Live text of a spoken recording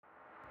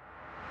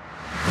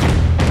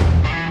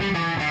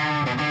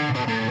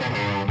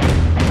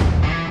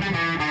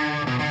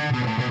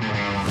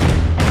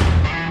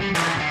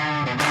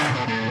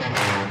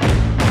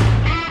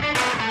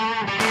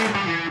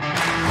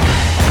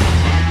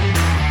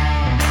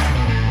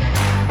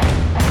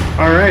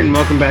All right, and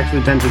welcome back to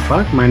the Dented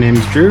Puck. My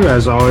name's Drew.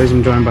 As always,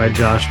 I'm joined by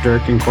Josh,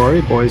 Dirk, and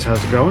Kory. Boys,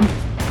 how's it going?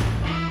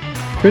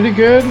 Pretty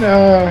good.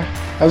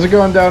 How's it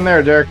going down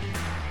there, Dirk?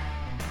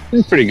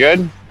 Pretty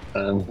good.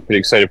 I'm pretty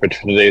excited for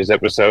today's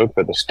episode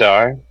for the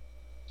Star.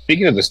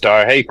 Speaking of the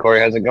Star, hey Kory,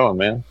 how's it going,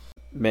 man?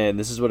 Man,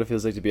 this is what it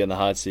feels like to be on the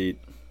hot seat.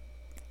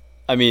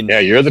 I mean... Yeah,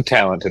 you're the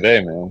talent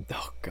today, man.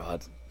 Oh,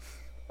 God.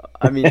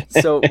 I mean,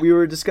 so we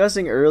were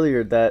discussing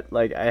earlier that,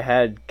 like, I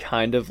had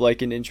kind of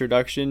like an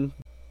introduction.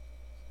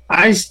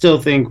 I still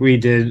think we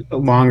did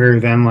longer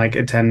than like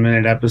a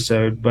 10-minute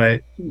episode,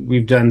 but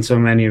we've done so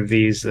many of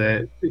these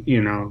that, you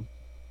know,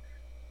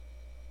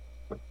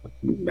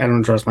 I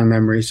don't trust my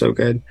memory so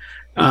good.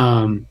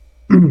 Yeah,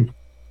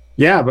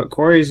 but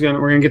we're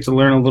gonna get to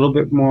learn a little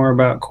bit more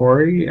about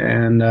Kory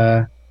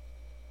and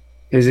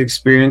his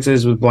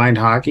experiences with blind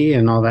hockey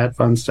and all that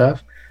fun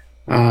stuff.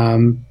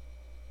 Let's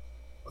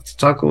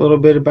talk a little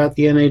bit about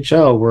the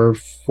NHL. We're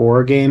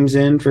 4 games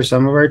in for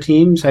some of our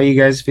teams. How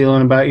you guys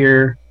feeling about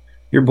your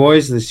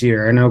boys this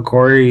year? I know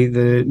Kory,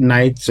 the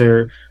Knights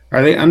are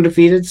they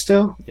undefeated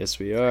still? Yes,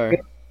 we are.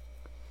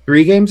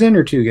 3 games in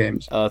or 2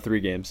 games? 3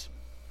 games.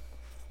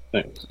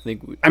 Thanks.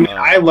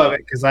 I love it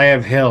because I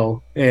have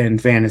Hill in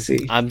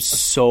fantasy. I'm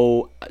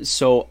so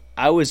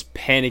I was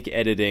panic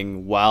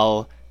editing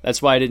while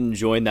that's why I didn't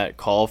join that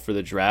call for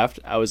the draft.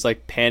 I was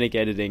like panic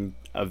editing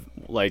of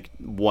like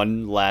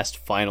one last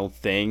final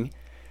thing.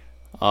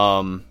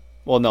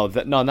 Well, no,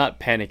 not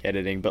panic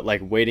editing, but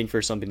like waiting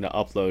for something to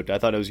upload. I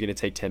thought it was going to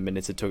take 10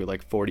 minutes. It took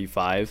like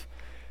 45.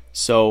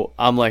 So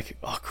I'm like,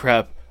 oh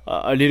crap,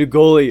 I need a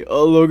goalie.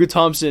 Oh, Logan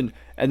Thompson.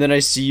 And then I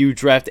see you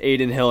draft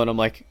Aiden Hill, and I'm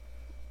like,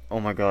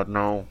 oh my God,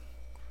 no.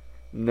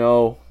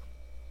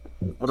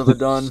 What have I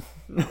done?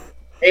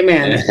 Hey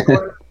man, if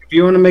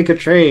you want to make a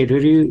trade, who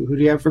do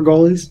you have for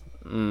goalies?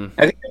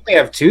 I think we only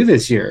have 2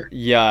 this year.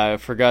 Yeah, I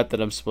forgot that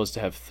I'm supposed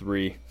to have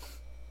 3.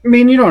 I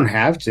mean, you don't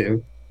have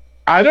to.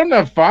 I don't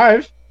have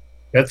 5.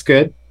 That's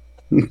good.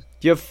 Do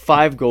you have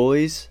 5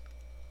 goalies?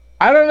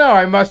 I don't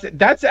know.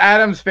 That's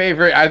Adam's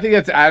favorite. I think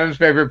that's Adam's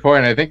favorite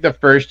point. I think the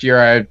first year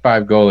I had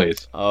 5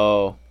 goalies.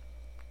 Oh.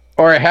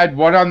 Or I had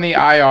one on the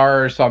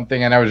IR or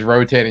something, and I was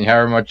rotating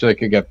however much I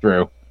could get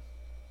through.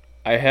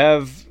 I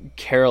have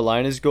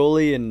Carolina's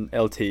goalie and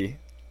LT.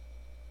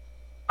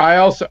 I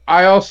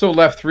also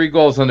left 3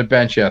 goals on the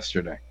bench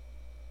yesterday.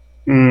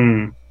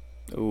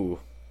 Ooh.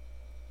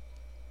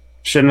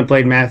 Shouldn't have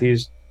played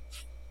Matthews.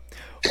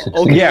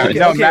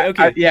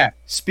 Okay. Yeah.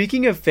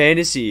 Speaking of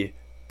fantasy,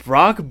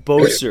 Brock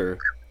Boser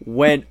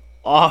went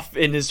off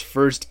in his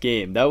first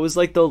game. That was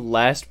like the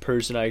last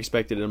person I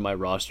expected in my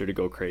roster to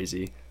go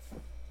crazy.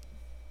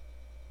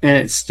 And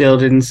it still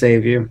didn't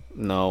save you.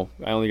 No,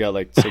 I only got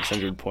like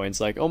 600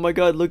 points. Like, oh my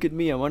God, look at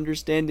me, I'm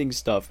understanding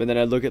stuff. And then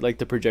I look at like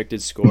the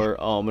projected score.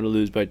 Oh, I'm gonna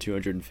lose by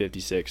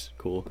 256.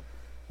 Cool.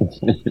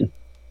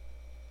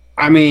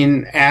 I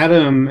mean,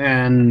 Adam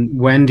and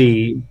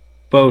Wendy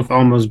both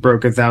almost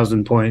broke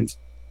 1,000 points.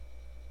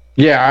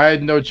 Yeah, I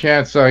had no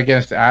chance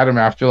against Adam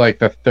after like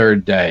the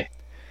 3rd day.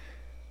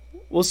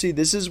 Well, see,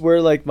 this is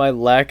where like my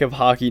lack of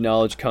hockey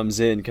knowledge comes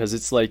in, because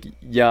it's like,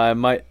 yeah, I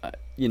might,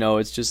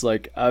 it's just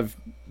like I've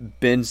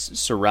been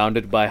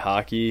surrounded by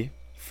hockey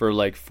for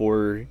like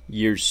 4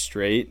 years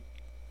straight.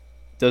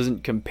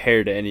 Doesn't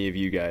compare to any of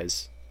you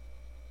guys.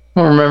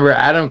 Well, remember,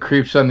 Adam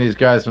creeps on these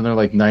guys when they're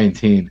like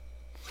 19.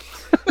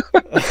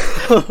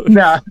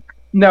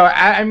 No.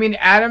 I mean,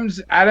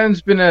 Adam's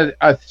been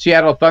a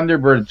Seattle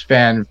Thunderbirds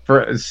fan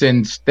for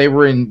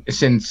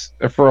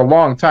a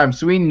long time,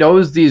 so he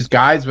knows these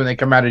guys when they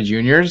come out of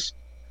juniors.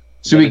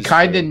 So he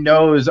kind of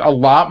knows a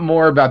lot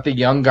more about the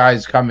young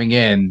guys coming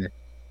in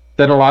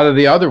than a lot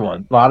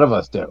of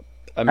us do.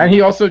 And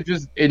he also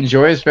just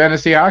enjoys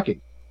fantasy hockey.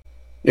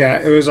 Yeah,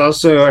 it was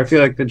also, I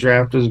feel like the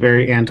draft was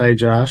very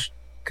anti-Josh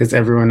because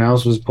everyone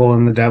else was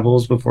pulling the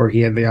Devils before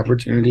he had the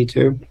opportunity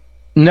to.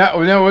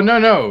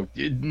 No.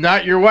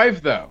 Not your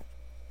wife, though.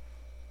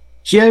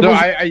 She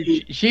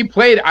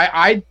played.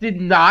 I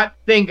did not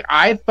think.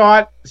 I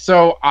thought,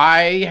 so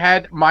I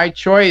had my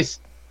choice.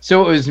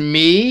 So it was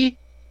me,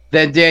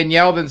 then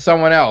Danielle, then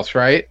someone else,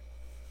 right?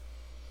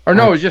 Or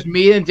no, it was just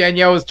me and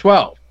Danielle was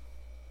 12.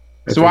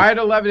 So I had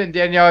 11 and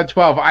Danielle had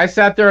 12. I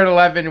sat there at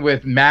 11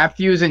 with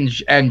Matthews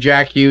and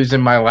Jack Hughes in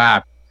my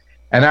lap.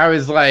 And I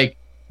was like,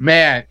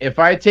 man, if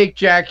I take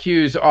Jack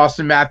Hughes,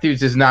 Austin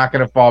Matthews is not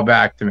going to fall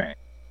back to me.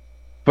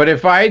 But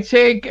if I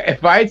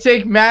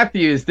take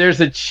Matthews,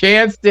 there's a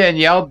chance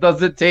Danielle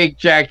doesn't take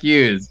Jack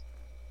Hughes.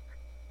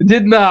 It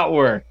did not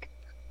work.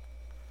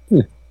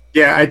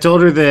 Yeah, I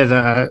told her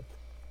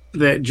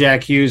that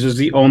Jack Hughes was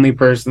the only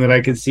person that I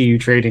could see you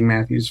trading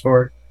Matthews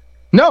for.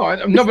 No,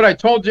 but I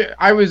told you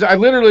I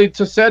literally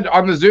just said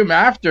on the Zoom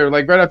after,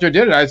 like right after I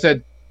did it, I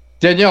said,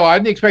 Danielle, I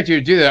didn't expect you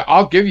to do that.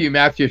 I'll give you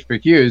Matthews for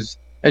Hughes,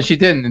 and she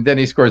didn't. And then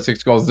he scored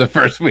 6 goals the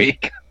first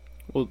week.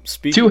 Well,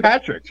 2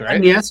 hat tricks, right?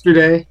 And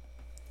yesterday.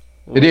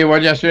 Did he have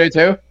one yesterday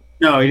too?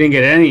 No, he didn't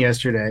get any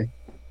yesterday.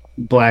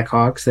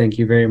 Blackhawks, thank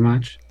you very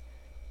much.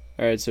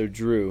 All right, so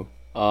Drew,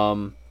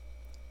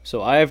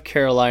 so I have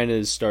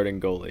Carolina's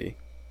starting goalie.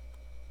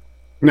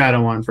 No, I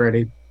don't want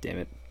Freddie. Damn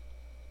it.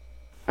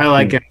 I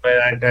like him,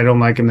 but I don't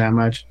like him that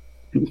much.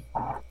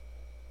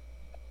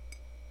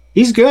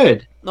 He's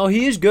good. No,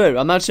 he is good.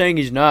 I'm not saying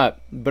he's not,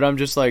 but I'm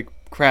just like,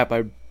 crap,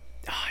 I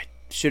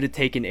should have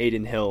taken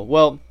Aiden Hill.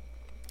 Well,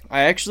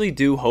 I actually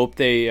do hope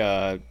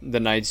the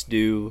Knights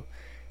do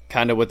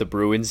kind of what the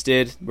Bruins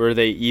did, where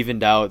they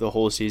evened out the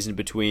whole season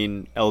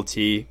between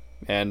LT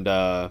and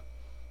on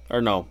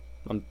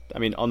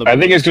the. I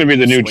think it's going to be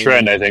the new Swayman.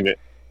 trend. I think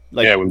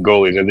that with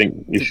goalies, I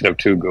think you should have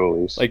 2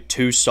 goalies, like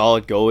 2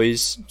 solid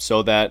goalies,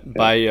 so that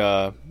by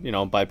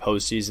by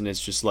postseason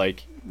it's just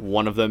like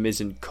one of them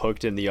isn't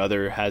cooked and the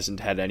other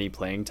hasn't had any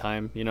playing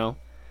time.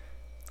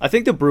 I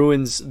think the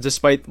Bruins,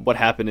 despite what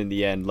happened in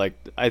the end, like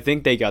I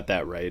think they got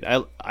that right.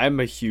 I'm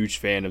a huge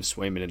fan of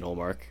Swayman and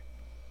Olmark.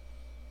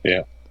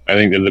 Yeah, I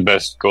think they're the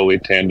best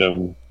goalie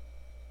tandem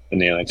in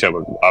the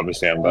NHL. But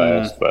obviously, I'm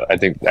biased, but I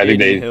think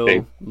Hill,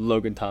 they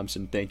Logan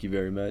Thompson. Thank you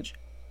very much.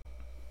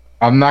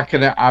 I'm not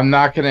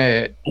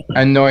gonna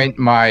anoint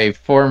my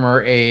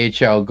former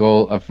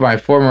AHL my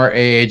former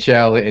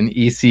AHL and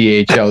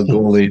ECHL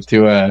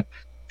goalie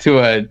to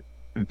a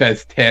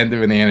best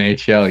tandem in the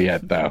NHL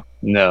yet, though.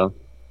 No.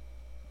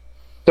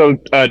 So,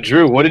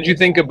 Drew, what did you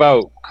think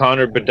about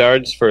Connor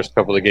Bedard's first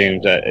couple of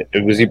games?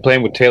 Was he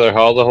playing with Taylor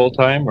Hall the whole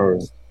time, or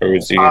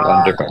was he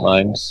on different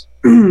lines?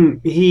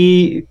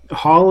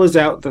 Hall is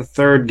out the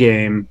third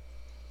game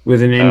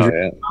with an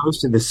injury.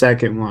 Most of the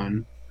second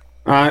one.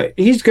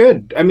 He's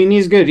good. I mean,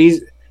 he's good.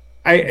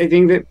 I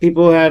think that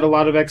people had a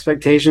lot of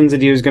expectations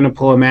that he was going to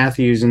pull a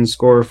Matthews and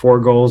score 4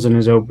 goals in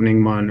his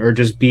opening month, or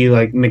just be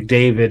like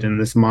McDavid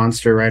and this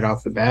monster right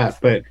off the bat.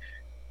 But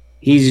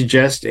he's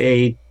just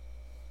a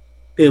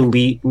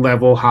elite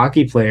level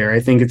hockey player. I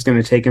think it's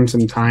going to take him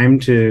some time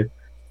to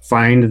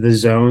find the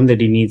zone that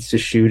he needs to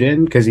shoot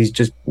in, because he's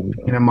just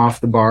picking him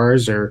off the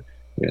bars or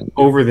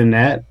over the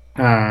net.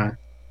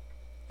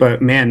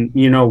 But man,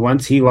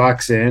 once he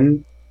locks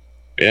in,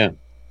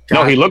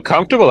 no, he looked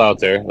comfortable out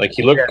there. Like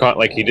he looked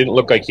like he didn't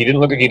look like he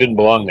didn't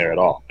belong there at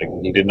all. Like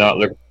he did not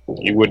look.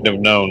 You wouldn't have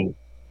known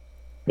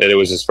that it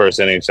was his first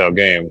NHL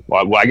game.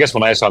 Well, I guess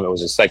when I saw him, it was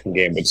his second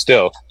game, but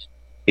still.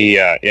 He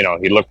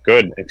looked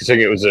good.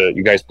 Considering it was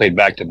you guys played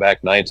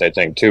back-to-back nights, I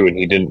think, too, and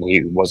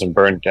he wasn't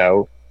burnt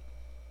out.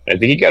 I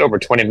think he got over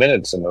 20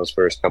 minutes in those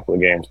first couple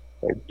of games.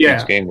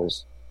 Each game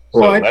was.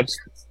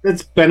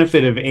 That's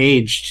benefit of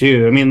age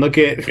too. I mean, look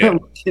at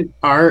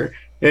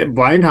at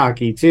blind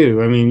hockey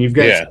too. I mean, you've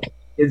got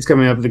kids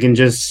coming up that can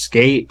just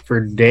skate for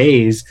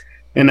days,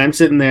 and I'm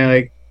sitting there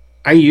like,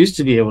 I used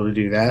to be able to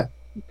do that.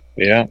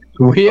 Yeah,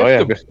 we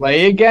have to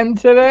play again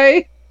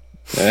today.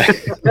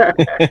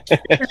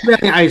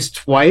 Ice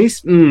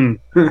twice. And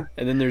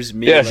then there's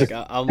me. Like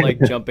I'm like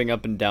jumping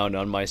up and down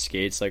on my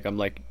skates. Like I'm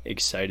like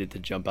excited to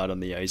jump out on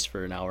the ice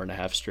for an hour and a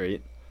half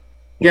straight.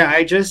 Yeah,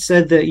 I just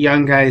said that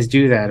young guys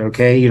do that.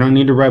 Okay, you don't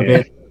need to rub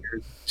it.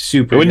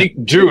 Super. When you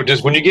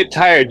get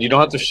tired, you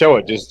don't have to show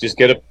it. Just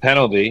get a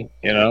penalty,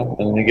 and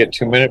then you get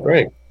 2-minute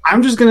break.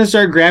 I'm just gonna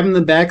start grabbing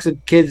the backs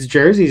of kids'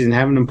 jerseys and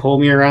having them pull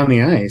me around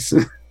the ice.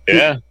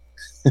 Yeah.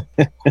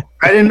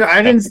 I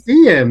didn't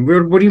see him.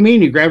 What do you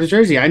mean? You grabbed his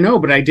jersey? I know,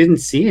 but I didn't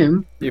see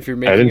him. If you're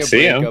making a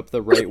break up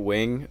the right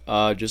wing,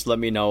 just let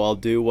me know. I'll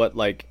do what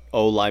like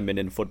O linemen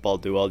in football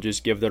do. I'll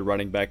just give the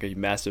running back a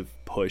massive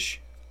push.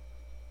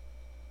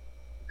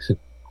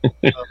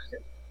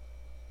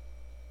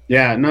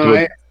 Yeah,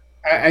 no,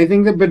 I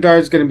think that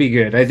Bedard's going to be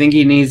good. I think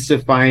he needs to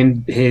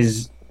find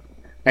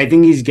I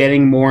think he's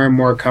getting more and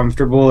more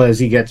comfortable as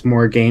he gets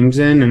more games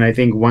in, and I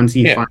think once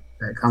he finds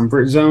that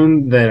comfort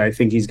zone, that I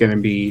think he's going to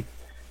be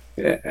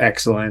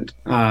excellent.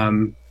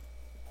 But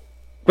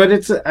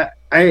it's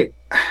I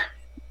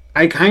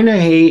kind of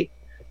hate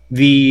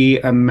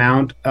the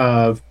amount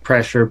of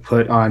pressure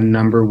put on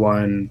number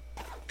 1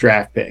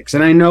 draft picks,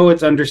 and I know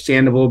it's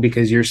understandable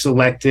because you're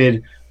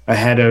selected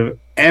ahead of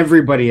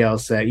everybody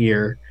else that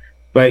year.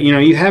 But,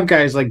 you have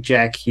guys like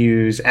Jack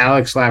Hughes,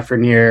 Alex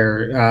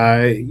Lafreniere,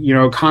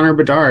 Connor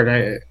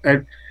Bedard.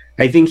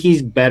 I think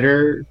he's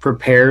better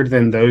prepared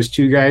than those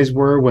 2 guys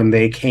were when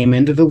they came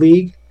into the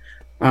league.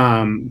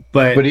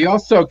 But he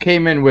also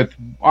came in with,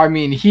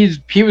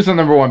 he was the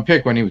number 1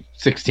 pick when he was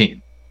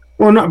 16.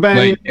 Well, no,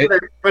 but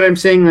but I'm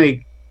saying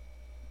like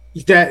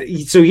that.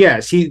 So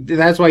yes,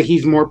 that's why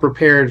he's more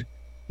prepared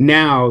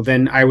now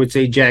than I would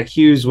say Jack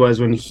Hughes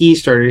was when he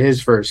started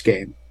his first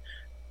game.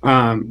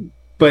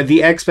 But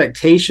the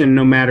expectation,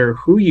 no matter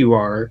who you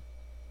are,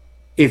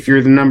 if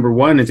you're the number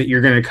 1, is that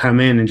you're going to come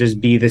in and just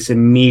be this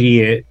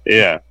immediate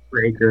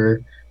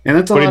breaker. And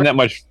that's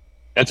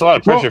that's a lot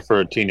of pressure for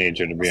a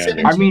teenager, to be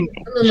honest. I mean,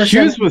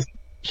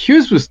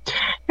 Hughes was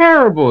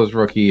terrible his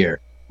rookie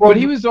year. But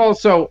he was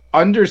also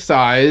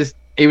undersized.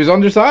 He was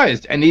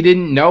undersized, and he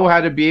didn't know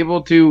how to be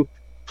able to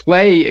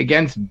play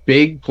against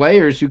big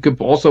players who could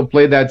also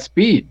play that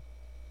speed.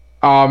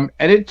 And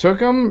it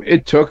took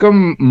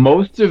him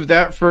most of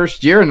that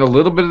first year and a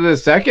little bit of the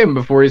second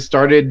before he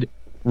started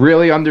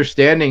really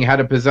understanding how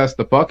to possess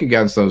the puck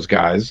against those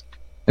guys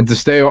and to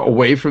stay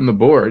away from the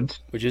boards.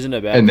 Which isn't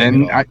a bad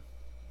thing.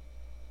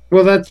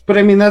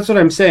 That's what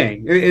I'm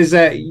saying is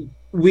that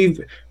we've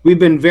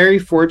been very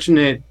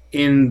fortunate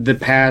in the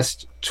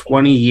past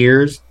 20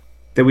 years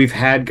that we've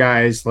had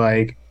guys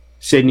like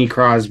Sidney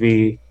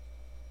Crosby,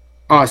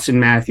 Austin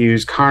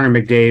Matthews, Connor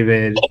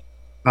McDavid,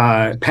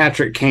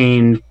 Patrick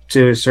Kane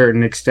to a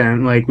certain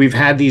extent. Like, we've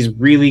had these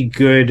really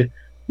good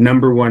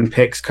number one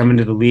picks come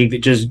into the league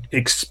that just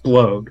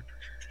explode.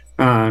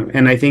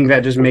 And I think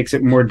that just makes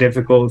it more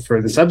difficult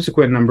for the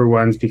subsequent number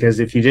ones, because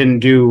if you didn't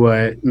do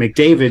what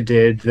McDavid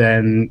did,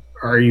 then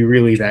are you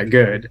really that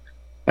good?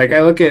 Like,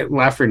 I look at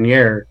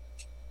Lafreniere,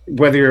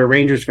 whether you're a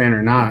Rangers fan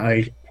or not,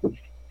 like,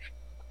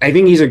 I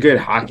think he's a good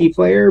hockey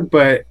player,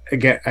 but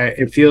again,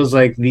 it feels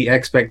like the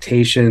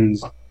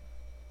expectations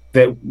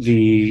that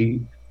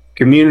the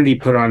community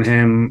put on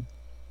him,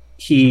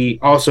 he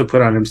also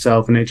put on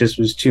himself, and it just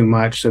was too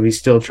much. So he's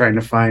still trying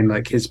to find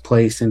like his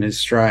place in his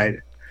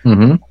stride.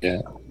 Mm-hmm.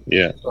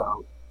 Yeah.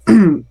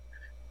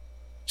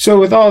 So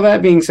with all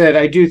that being said,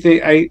 I do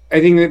think I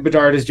think that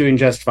Bedard is doing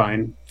just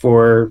fine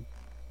for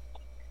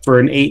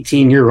an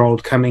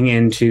 18-year-old coming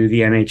into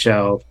the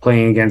NHL,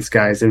 playing against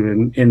guys that have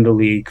been in the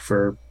league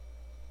for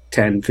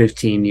 10,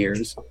 15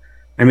 years.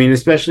 I mean,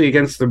 especially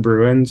against the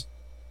Bruins,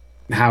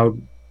 how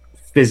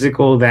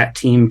physical that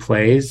team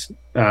plays,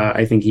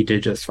 I think he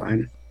did just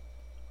fine.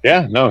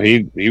 Yeah, no,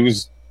 he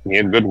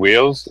had good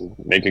wheels,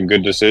 making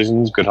good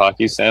decisions, good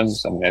hockey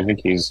sense. I mean, I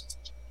think he's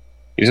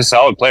a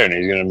solid player, and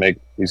he's going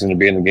to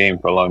be in the game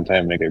for a long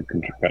time. Whether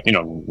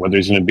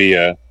he's going to be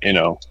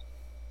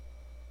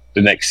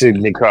the next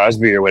Sidney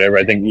Crosby or whatever.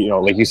 I think,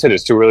 like you said,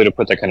 it's too early to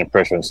put that kind of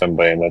pressure on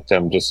somebody, and let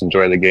them just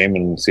enjoy the game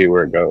and see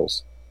where it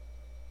goes.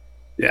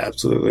 Yeah,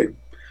 absolutely.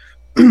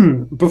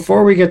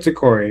 Before we get to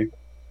Kory,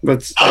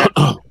 let's talk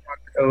a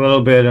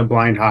little bit of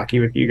blind hockey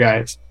with you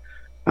guys.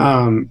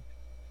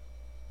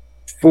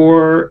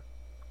 For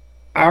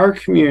our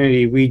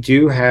community, we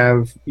do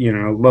have,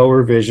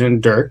 lower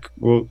vision, Dirk,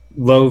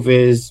 low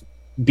vis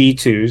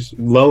B2s,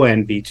 low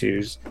end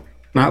B2s,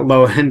 not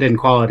low end in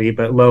quality,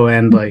 but low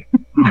end like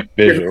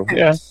visual.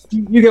 Yeah,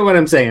 you get what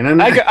I'm saying.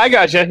 I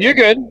got you. You're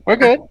good. We're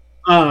good.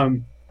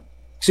 To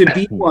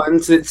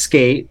B1s that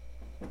skate,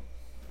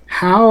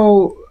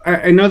 how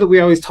I know that we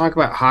always talk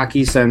about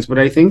hockey sense, but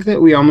I think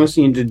that we almost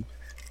need to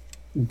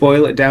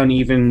boil it down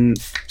even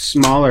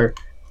smaller.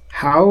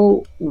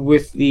 How,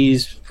 with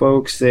these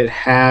folks that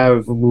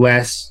have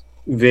less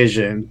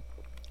vision,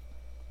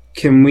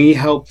 can we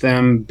help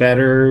them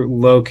better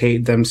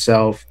locate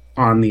themselves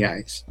on the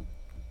ice?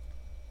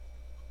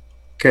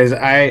 Because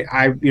I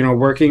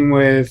working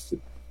with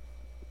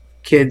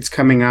kids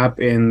coming up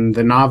in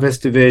the novice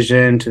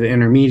division to the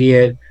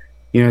intermediate,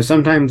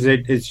 sometimes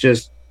it's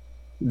just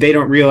they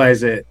don't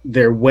realize that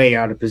they're way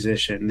out of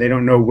position. They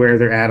don't know where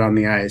they're at on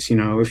the ice.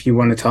 If you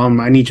want to tell them,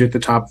 I need you at the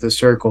top of the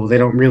circle, they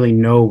don't really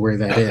know where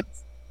that is.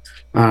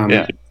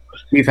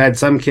 We've had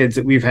some kids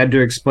that we've had to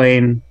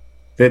explain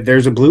that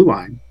there's a blue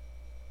line.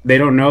 They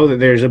don't know that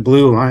there's a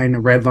blue line, a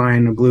red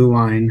line, a blue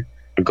line,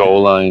 a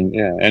goal line.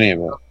 Yeah, any of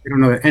it. They don't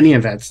know that any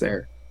of that's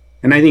there.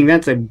 And I think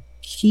that's a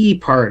key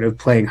part of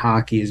playing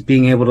hockey, is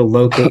being able to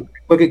locate.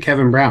 Look at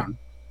Kevin Brown.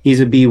 He's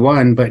a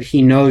B1, but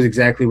he knows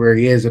exactly where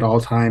he is at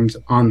all times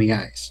on the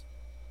ice.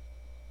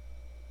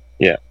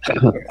 Yeah.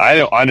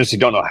 I honestly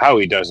don't know how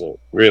he does it,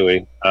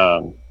 really.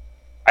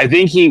 I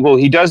think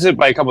he does it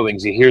by a couple of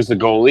things. He hears the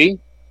goalie,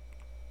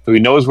 so he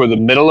knows where the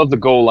middle of the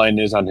goal line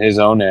is on his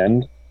own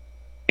end,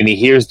 and he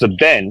hears the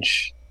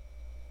bench,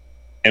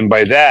 and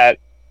by that,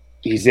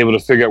 he's able to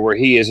figure out where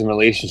he is in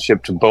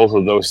relationship to both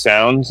of those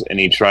sounds, and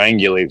he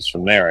triangulates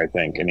from there, I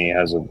think. And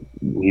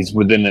he's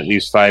within at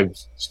least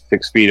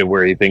 5-6 feet of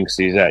where he thinks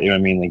he's at. You know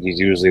what I mean? Like, he's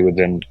usually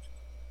within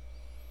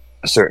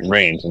a certain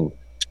range. And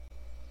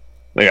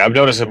like, I've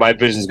noticed that my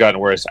vision's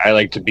gotten worse. I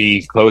like to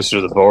be closer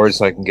to the board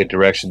so I can get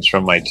directions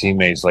from my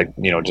teammates, like,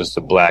 just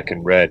the black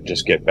and red,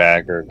 just get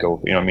back or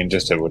go,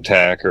 just to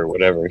attack or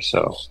whatever.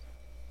 So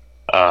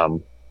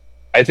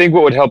I think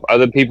what would help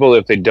other people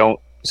if they don't,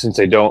 since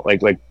they don't,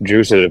 like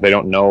Drew said, if they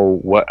don't know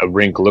what a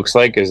rink looks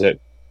like, is that,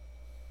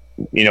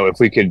 if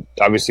we could,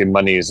 obviously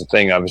money is the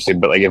thing, obviously,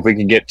 but like if we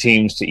could get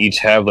teams to each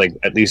have like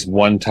at least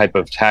one type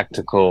of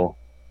tactical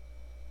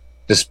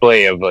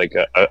display of like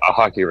a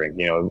hockey rink,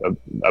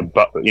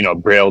 a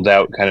brailled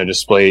out kind of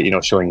display,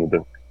 showing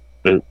you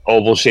the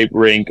oval shaped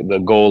rink, the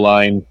goal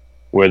line,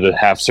 where the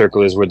half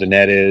circle is, where the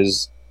net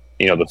is,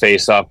 the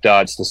face off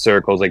dots, the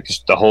circles, like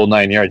just the whole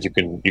 9 yards. You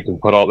can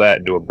put all that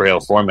into a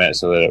braille format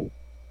so that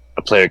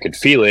a player could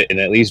feel it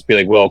and at least be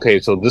like, well, okay,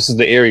 so this is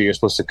the area you're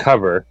supposed to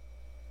cover,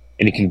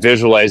 and he can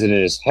visualize it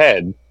in his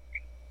head,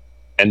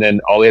 and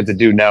then all they have to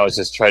do now is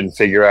just try and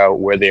figure out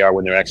where they are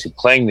when they're actually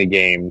playing the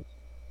game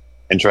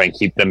and try and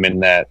keep them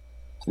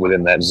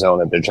within that zone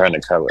that they're trying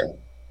to cover.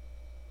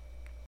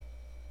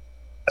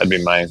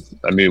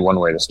 That'd be one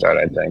way to start,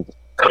 I think.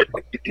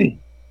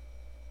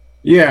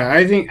 Yeah,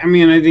 I think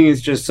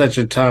it's just such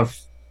a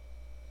tough,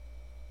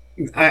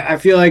 I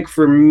feel like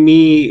for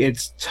me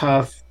it's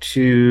tough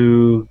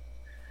to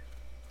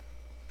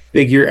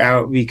figure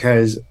out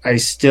because I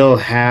still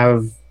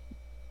have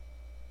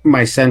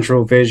my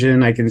central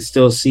vision. I can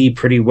still see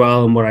pretty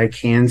well in what I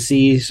can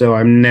see, so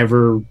I'm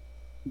never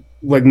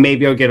like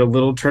maybe I'll get a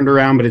little turned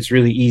around, but it's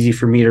really easy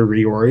for me to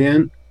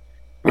reorient.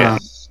 And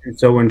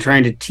so when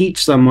trying to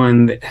teach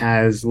someone that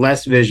has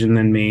less vision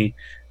than me,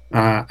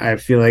 I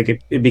feel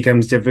like it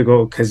becomes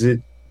difficult because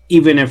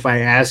even if I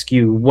ask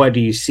you, what do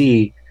you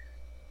see?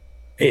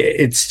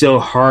 It's still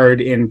hard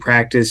in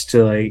practice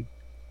to like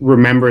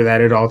remember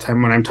that at all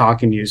time when I'm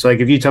talking to you. So like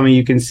if you tell me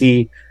you can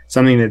see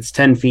something that's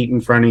 10 feet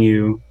in front of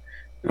you,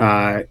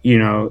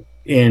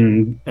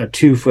 in a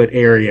 2-foot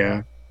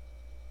area,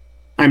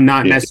 I'm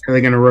not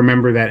necessarily going to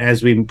remember that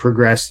as we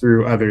progress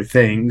through other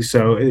things.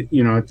 So,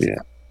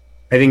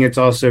 I think it's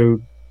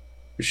also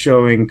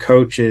showing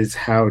coaches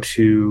how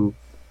to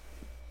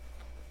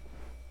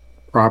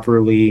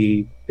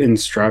properly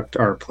instruct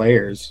our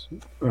players.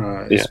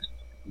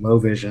 Low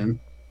vision.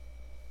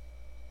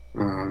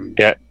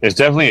 It's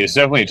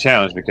definitely a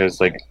challenge because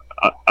like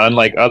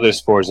unlike other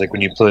sports, like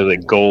when you play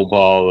like goal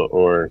ball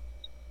or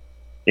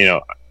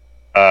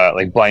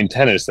like blind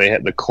tennis,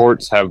 the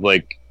courts have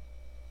like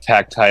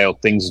tactile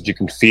things that you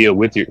can feel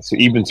with your, so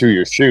even through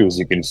your shoes,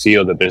 you can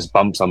feel that there's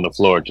bumps on the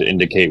floor to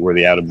indicate where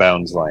the out of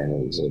bounds line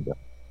is, or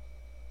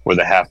where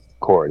the half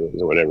court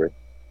is, or whatever.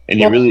 And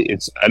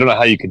I don't know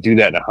how you could do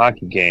that in a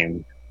hockey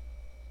game.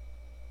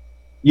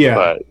 Yeah,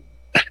 but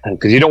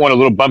because you don't want a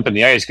little bump in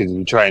the ice, because if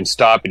you try and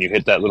stop and you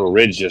hit that little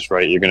ridge just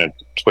right, you're going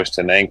to twist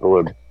an ankle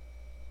or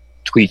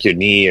tweak your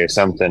knee or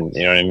something.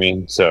 You know what I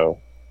mean? So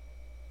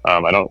I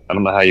don't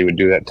know how you would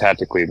do that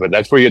tactically, but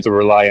that's where you have to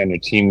rely on your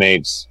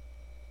teammates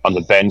on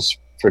the bench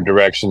for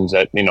directions.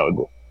 That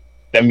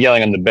them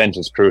yelling on the bench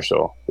is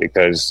crucial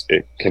because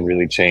it can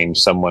really change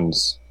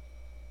someone's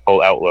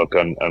whole outlook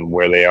on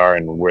where they are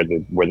and where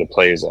the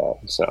play is at.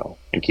 So,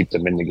 and keep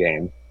them in the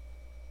game.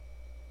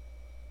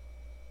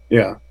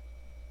 Yeah.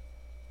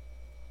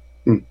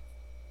 And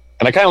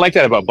I kind of like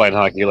that about blind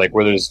hockey, like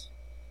where there's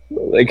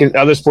like in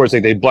other sports,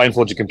 like they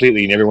blindfold you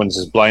completely and everyone's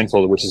just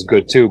blindfolded, which is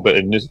good too. But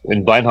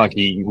in blind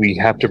hockey, we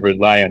have to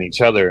rely on each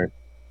other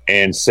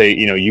and say,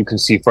 you can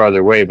see farther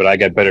away, but I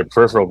got better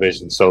peripheral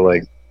vision. So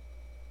like,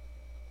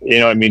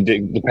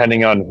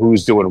 depending on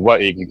who's doing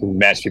what, you can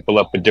match people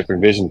up with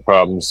different vision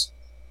problems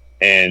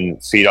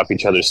and feed off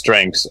each other's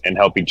strengths and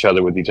help each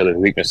other with each other's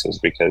weaknesses.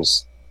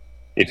 Because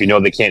if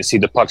they can't see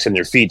the pucks in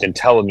their feet, then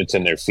tell them it's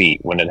in their feet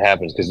when it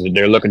happens, because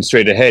they're looking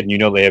straight ahead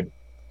and they have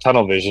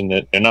tunnel vision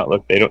that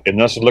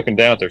unless they're looking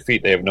down at their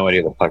feet, they have no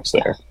idea the puck's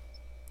there.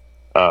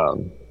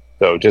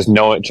 So just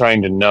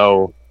trying to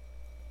know,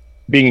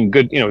 being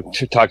good,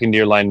 talking to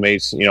your line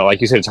mates,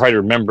 like you said, it's hard to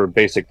remember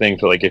basic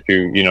things. So like if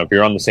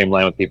you're on the same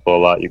line with people a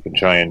lot, you can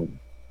try and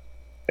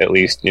at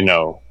least,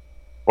 or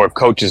if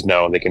coaches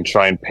know, they can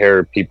try and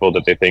pair people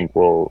that they think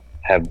will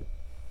have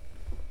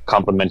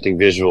complementing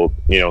visual,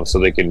 so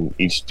they can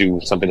each do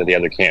something that the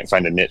other can't,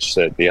 find a niche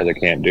that the other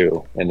can't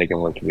do, and they can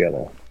work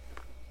together.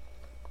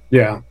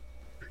 Yeah.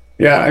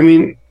 I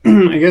mean,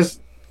 I guess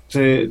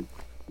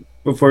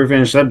before we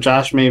finish up,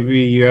 Josh,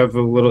 maybe you have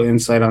a little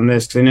insight on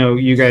this, because I know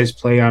you guys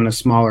play on a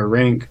smaller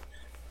rink.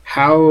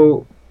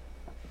 How,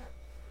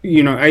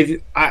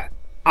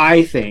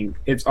 I think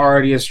it's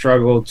already a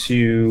struggle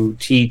to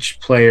teach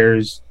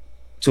players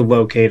to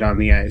locate on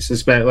the ice,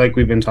 especially like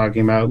we've been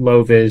talking about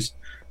low vis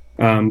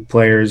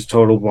players,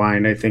 total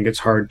blind. I think it's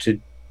hard to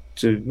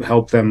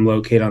help them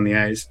locate on the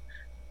ice.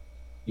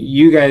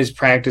 You guys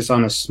practice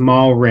on a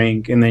small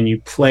rink and then you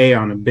play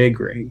on a big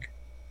rink.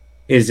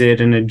 Is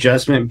it an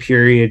adjustment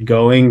period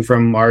going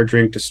from large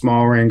rink to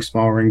small rink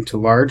to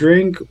large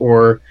rink,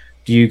 or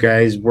do you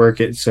guys work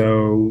it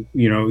so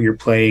you're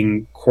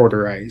playing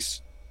quarter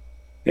ice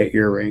at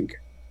your rink?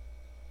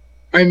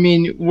 I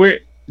mean,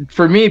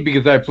 for me,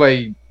 because I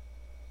play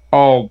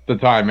all the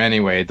time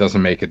anyway, it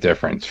doesn't make a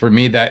difference. For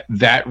me,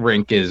 that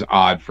rink is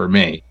odd for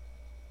me.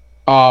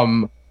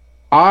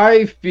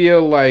 I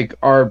feel like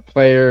our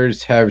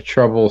players have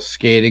trouble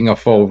skating a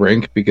full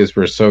rink because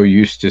we're so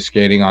used to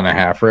skating on a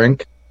half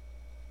rink.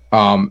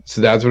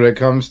 So that's what it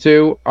comes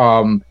to.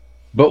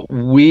 But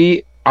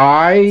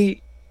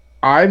I think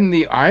I'm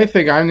the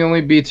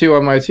only B2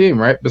 on my team,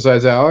 right?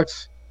 Besides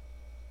Alex?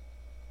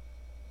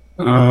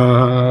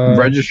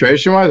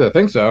 Registration wise, I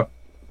think so.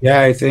 Yeah,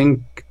 I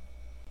think.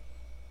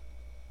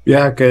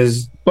 Yeah,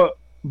 because.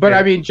 But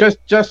I mean,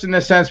 just in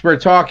the sense we're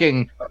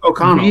talking,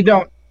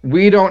 O'Connell.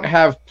 We don't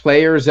have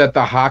players at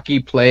the hockey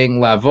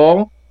playing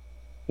level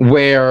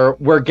where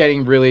we're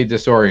getting really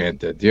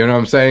disoriented. Do you know what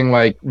I'm saying?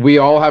 Like, we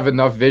all have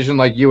enough vision,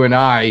 like you and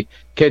I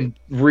can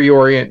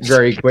reorient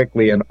very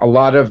quickly. And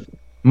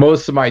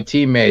most of my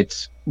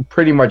teammates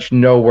pretty much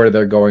know where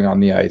they're going on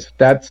the ice.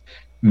 That's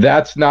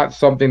not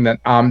something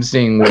that I'm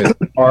seeing with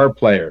our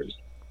players.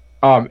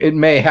 It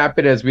may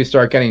happen as we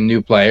start getting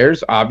new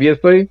players,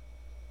 obviously.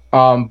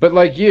 But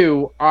like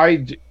you,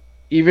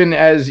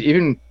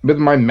 even with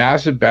my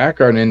massive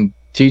background in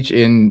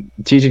teaching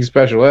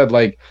special ed,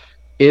 like,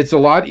 it's a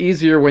lot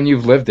easier when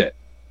you've lived it.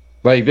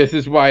 Like, this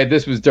is why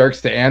this was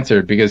Dirk's to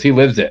answer, because he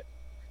lives it,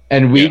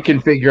 and we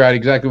can figure out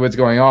exactly what's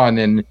going on.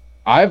 And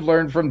I've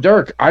learned from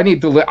Dirk. I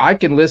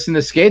can listen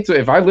to skates. So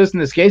if I listen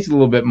to skates a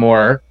little bit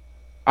more,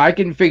 I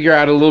can figure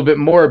out a little bit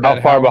more about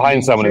how far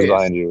behind someone is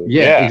behind you.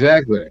 Yeah,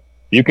 exactly.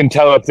 You can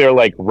tell if they're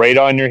like right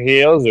on your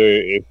heels, or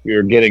if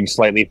you're getting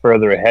slightly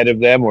further ahead of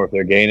them, or if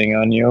they're gaining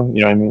on you.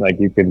 You know what I mean? Like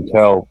you can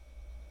tell.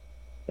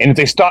 And if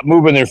they stop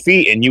moving their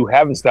feet and you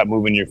haven't stopped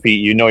moving your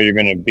feet, you know you're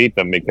going to beat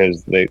them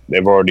because they're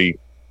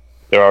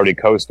already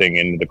coasting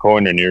into the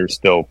corner and you're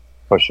still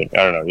pushing.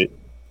 I don't know.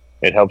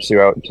 It helps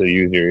you out to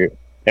use your.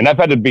 And I've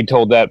had to be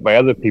told that by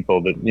other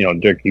people that, you know,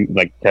 Dirk,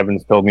 like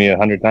Kevin's told me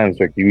 100 times,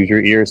 Dirk, use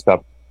your ears,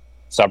 stop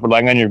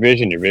relying on your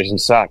vision. Your vision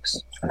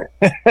sucks.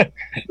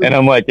 And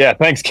I'm like, yeah,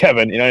 thanks,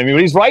 Kevin. You know what I mean?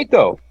 But he's right,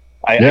 though.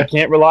 I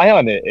can't rely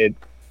on it.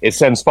 It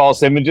sends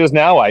false images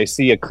now. I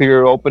see a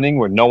clear opening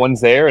where no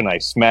one's there, and I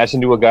smash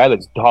into a guy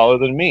that's taller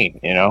than me,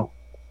 you know?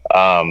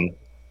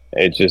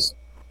 It just,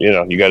 you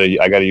know,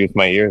 I got to use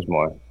my ears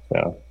more.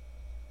 So.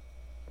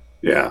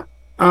 Yeah.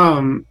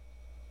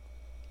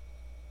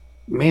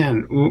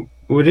 Man,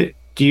 do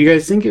you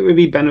guys think it would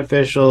be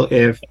beneficial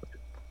if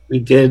we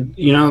did,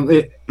 you know,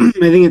 I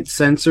think it's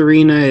Sense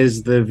Arena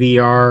is the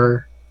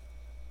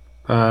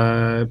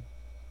VR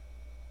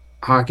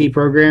hockey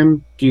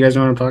program. Do you guys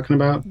know what I'm talking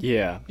about?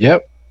 Yeah.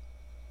 Yep.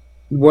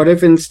 What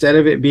if instead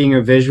of it being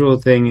a visual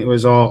thing, it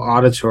was all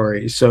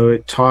auditory? So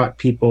it taught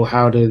people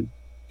how to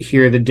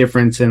hear the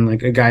difference in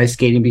like a guy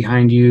skating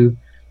behind you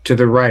to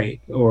the right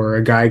or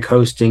a guy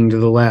coasting to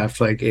the left.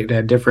 Like it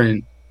had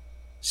different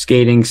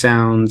skating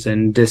sounds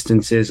and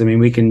distances. I mean,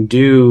 we can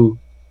do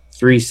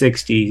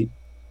 360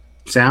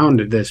 sound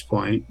at this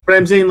point. But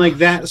I'm saying like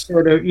that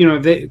sort of, you know,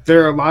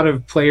 there are a lot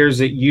of players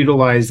that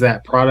utilize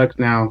that product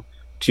now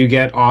to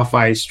get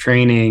off-ice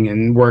training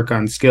and work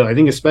on skill. I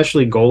think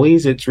especially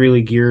goalies, it's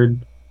really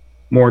geared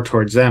more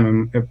towards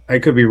them. And I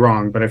could be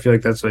wrong, but I feel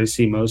like that's what I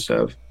see most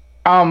of.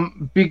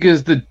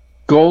 Because with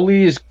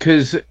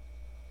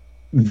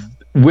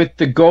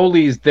the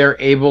goalies, they're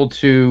able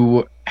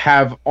to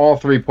have all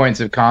 3 points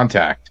of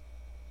contact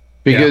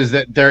because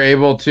they're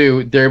able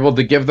to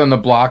give them the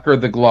blocker,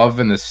 the glove,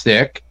 and the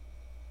stick.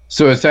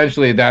 So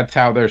essentially, that's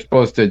how they're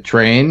supposed to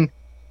train.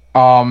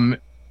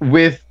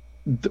 With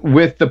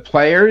the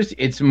players,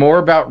 it's more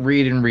about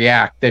read and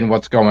react than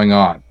what's going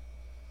on.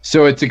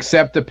 So it's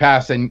accept the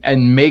pass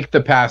and make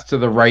the pass to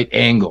the right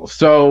angle.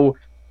 So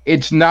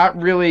it's not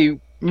really,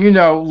 you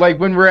know, like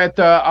when we're at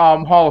the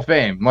Hall of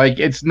Fame, like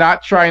it's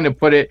not trying to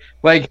put it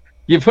like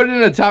you put it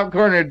in the top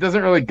corner, it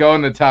doesn't really go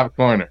in the top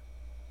corner.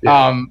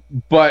 Yeah.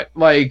 But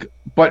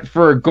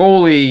for a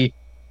goalie,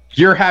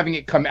 you're having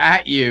it come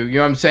at you, you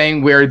know what I'm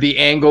saying, where the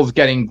angle's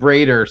getting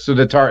greater. So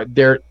there's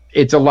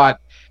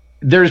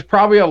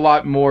probably a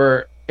lot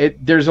more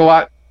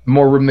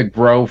room to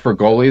grow for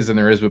goalies than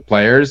there is with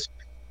players.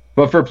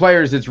 But for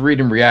players, it's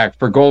read and react.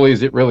 For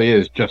goalies, it really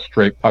is just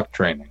straight puck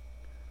training.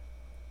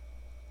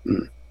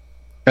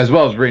 As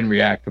well as read and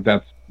react, but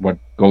that's what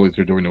goalies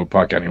are doing to a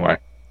puck anyway.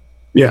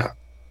 Yeah.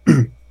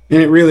 And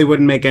it really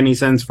wouldn't make any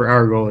sense for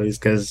our goalies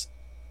because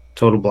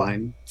total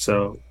blind.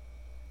 So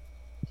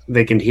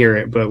they can hear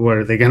it, but what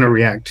are they going to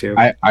react to?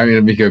 I'm going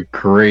to make a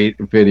great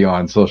video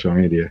on social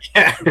media.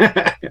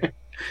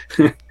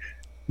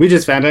 We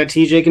just found out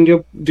TJ can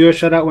do a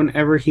shutout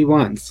whenever he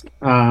wants.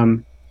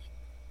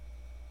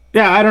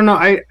 Yeah, I don't know.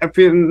 I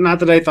feel not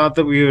that I thought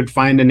that we would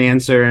find an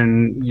answer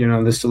and, you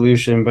know, the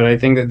solution, but I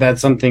think that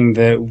that's something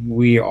that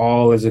we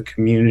all as a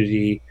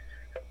community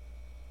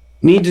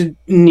need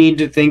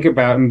to think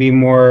about and be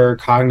more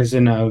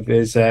cognizant of,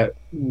 is that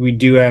we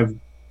do have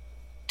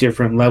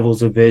different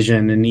levels of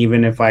vision, and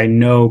even if I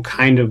know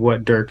kind of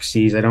what Dirk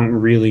sees, I don't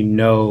really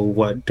know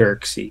what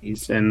Dirk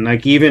sees. And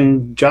like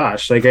even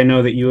Josh, like I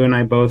know that you and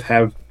I both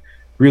have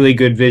really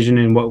good vision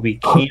in what we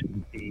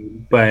can see,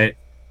 but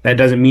that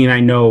doesn't mean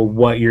I know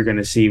what you're going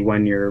to see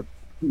when you're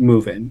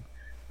moving.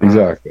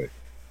 Exactly.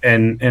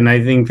 And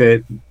I think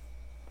that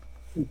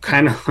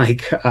kind of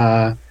like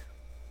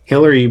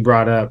Hillary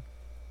brought up,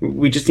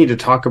 we just need to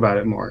talk about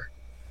it more.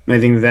 And I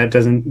think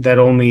that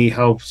only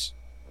helps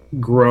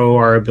grow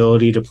our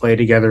ability to play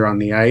together on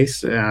the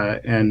ice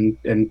and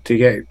to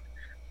get,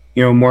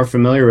 you know, more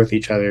familiar with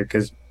each other.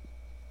 Because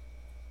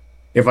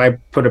if I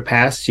put a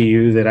pass to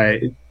you that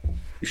I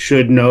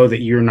should know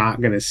that you're not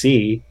going to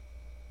see,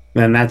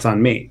 then that's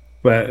on me.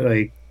 But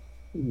like,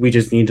 we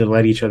just need to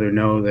let each other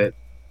know that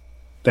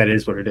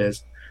is what it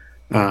is.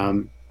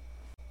 No,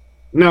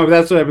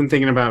 that's what I've been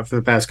thinking about for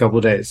the past couple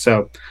of days.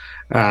 So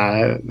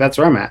that's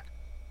where I'm at.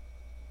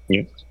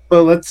 Yeah.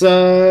 Well, let's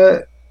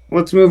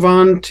move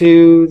on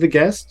to the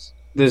guests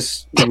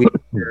this week.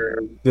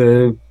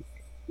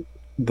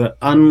 the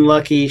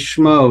unlucky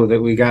schmo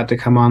that we got to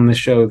come on the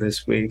show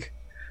this week.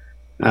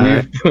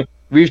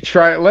 We've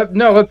tried. Let's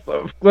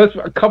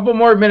a couple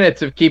more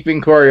minutes of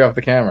keeping Kory off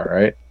the camera,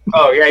 right?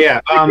 Oh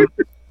yeah.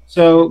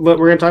 So we're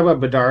going to talk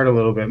about Bedard a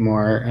little bit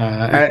more.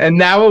 And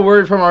now a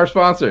word from our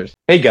sponsors.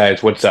 Hey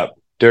guys, what's up?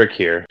 Dirk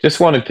here. Just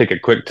want to take a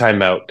quick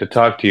time out to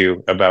talk to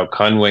you about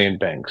Conway and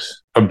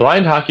Banks. For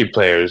blind hockey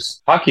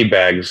players, hockey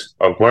bags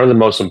are one of the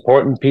most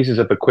important pieces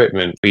of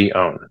equipment we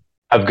own.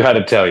 I've got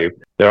to tell you,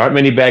 there aren't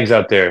many bags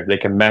out there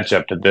that can match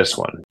up to this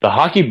one. The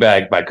hockey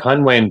bag by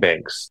Conway and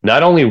Banks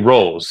not only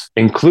rolls,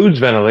 includes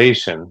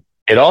ventilation,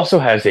 it also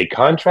has a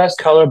contrast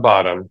color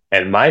bottom,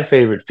 and my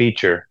favorite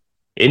feature,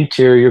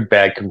 interior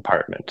bag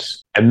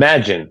compartments.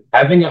 Imagine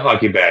having a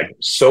hockey bag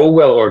so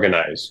well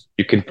organized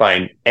you can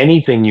find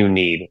anything you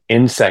need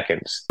in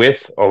seconds, with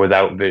or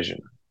without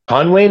vision.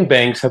 Conway and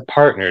Banks have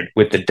partnered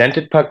with the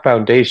Dented Puck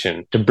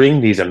Foundation to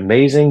bring these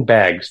amazing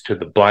bags to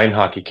the blind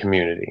hockey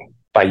community.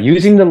 By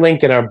using the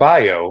link in our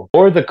bio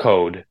or the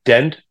code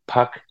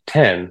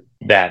DENTPUCK10,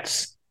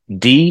 that's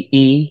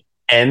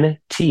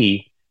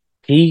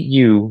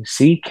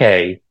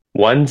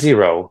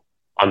DENTPUCK10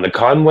 on the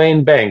Conway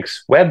and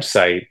Banks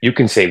website, you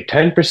can save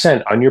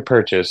 10% on your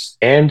purchase,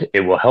 and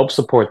it will help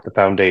support the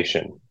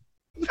foundation.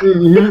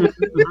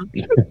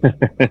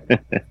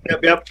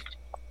 Yep.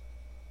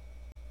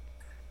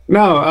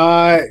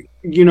 No,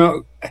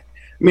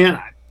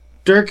 man,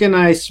 Dirk and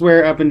I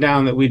swear up and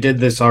down that we did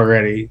this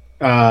already.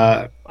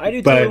 I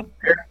do too.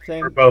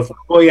 We're both.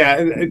 Well,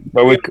 yeah,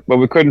 but we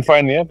couldn't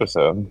find the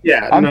episode.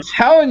 Yeah, I'm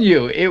telling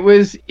you, it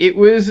was a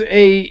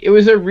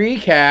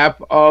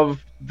recap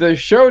of the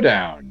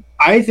showdown.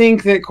 I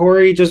think that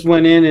Kory just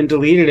went in and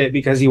deleted it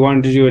because he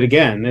wanted to do it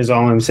again. Is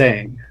all I'm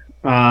saying.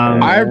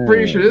 I'm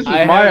pretty sure this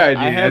was my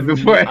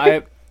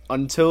idea.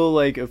 Until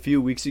like a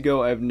few weeks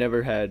ago, I've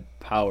never had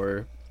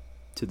power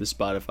to the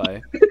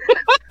Spotify.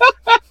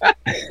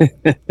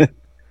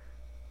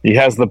 He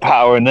has the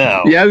power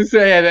now. Yeah, I was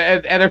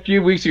saying, and a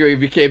few weeks ago he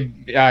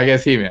became, I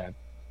guess, He-Man.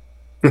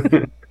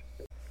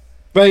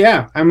 But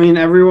yeah, I mean,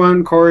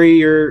 everyone,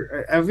 Kory,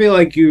 I feel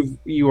like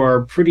you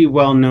are pretty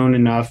well known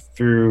enough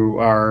through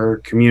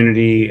our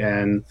community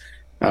and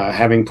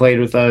having played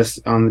with us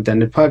on the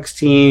Dented Pucks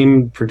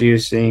team,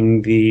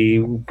 producing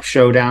the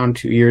Showdown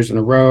 2 years in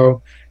a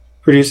row,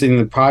 producing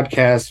the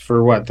podcast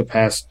for the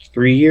past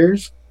 3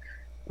 years.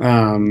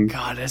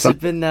 God, has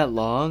it been that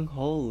long?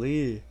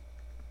 Holy.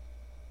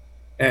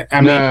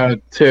 I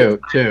mean, two.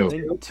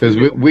 Because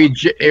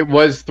it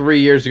was 3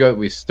 years ago that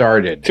we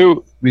started.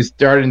 We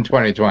started in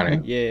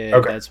 2020. Yeah,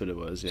 okay. That's what it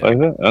was. Yeah.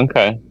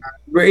 Okay.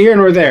 But here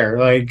and we're there.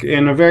 Like,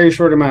 in a very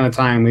short amount of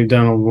time, we've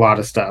done a lot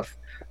of stuff.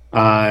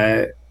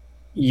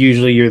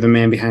 Usually you're the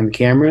man behind the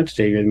camera.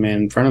 Today you're the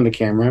man in front of the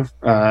camera.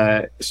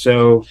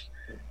 So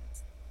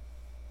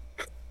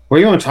what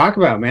do you want to talk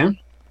about, man?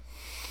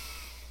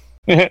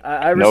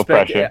 I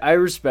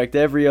respect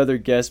every other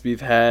guest we've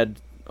had.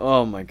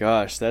 Oh my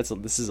gosh, this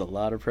is a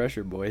lot of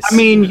pressure, boys. I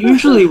mean,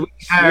 usually we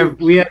have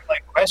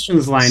like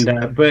questions lined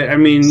up, but I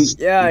mean,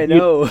 yeah, I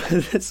know.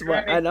 That's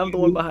why I'm the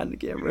one behind the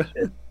camera.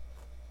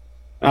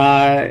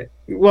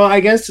 Well, I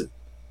guess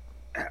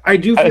I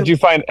do. How'd you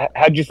find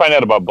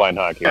out about blind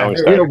hockey?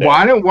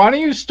 Why don't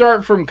you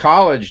start from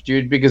college,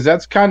 dude? Because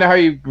that's kind of how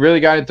you really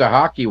got into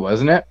hockey,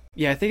 wasn't it?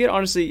 Yeah, I think it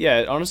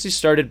honestly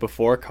started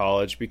before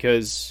college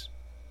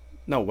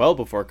well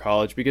before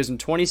college, because in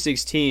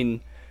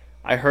 2016.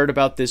 I heard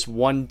about this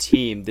one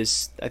team.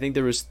 I think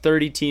there was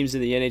 30 teams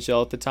in the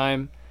NHL at the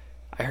time.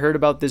 I heard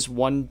about this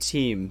one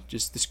team,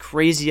 just this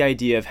crazy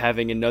idea of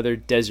having another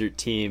desert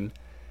team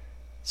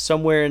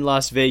somewhere in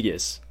Las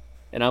Vegas.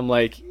 And I'm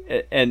like,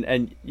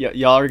 and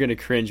y'all are going to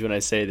cringe when I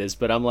say this,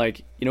 but I'm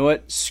like, you know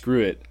what?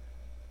 Screw it.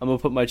 I'm going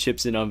to put my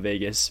chips in on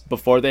Vegas.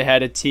 Before they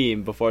had a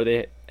team, before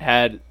they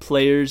had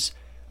players,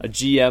 a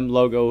GM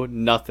logo,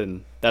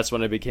 nothing. That's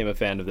when I became a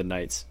fan of the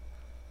Knights.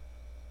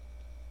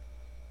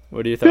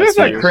 What are your thoughts?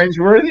 That's not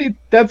cringeworthy.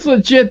 That's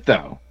legit,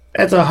 though.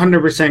 That's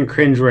 100%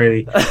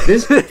 cringeworthy.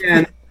 This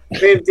man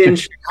lived in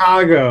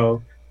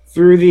Chicago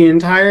through the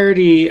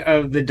entirety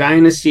of the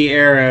dynasty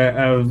era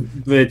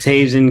of the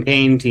Taves and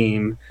Kane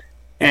team,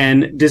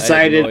 and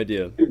decided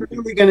we're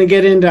really going to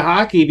get into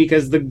hockey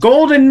because the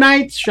Golden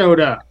Knights showed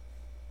up.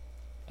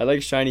 I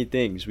like shiny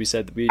things. We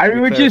said we.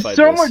 Which is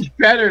so much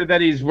better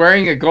that he's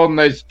wearing a Golden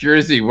Knights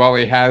jersey while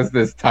he has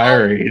this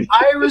tirade.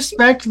 I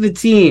respect the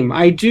team,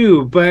 I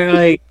do, but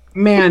like.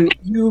 Man,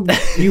 you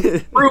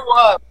grew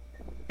up.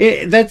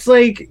 That's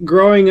like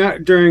growing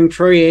up during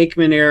Troy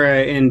Aikman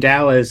era in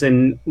Dallas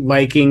and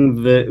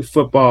liking the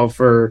football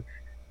for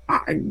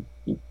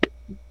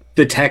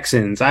the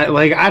Texans.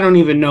 I don't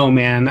even know,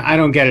 man. I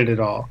don't get it at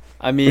all.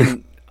 I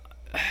mean,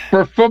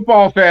 for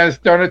football fans,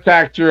 don't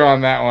attack Drew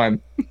on that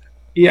one.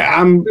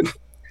 Yeah,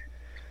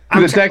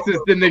 the Texans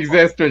didn't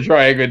exist when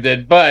Troy Aikman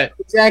did, but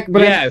exactly.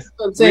 But yes,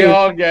 we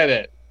all get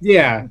it.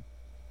 Yeah.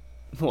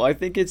 Well, I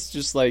think it's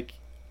just like.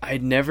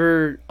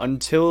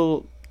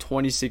 Until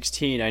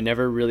 2016, I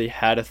never really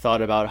had a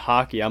thought about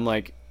hockey. I'm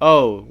like,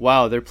 oh,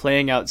 wow, they're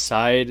playing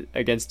outside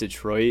against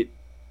Detroit,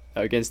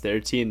 against their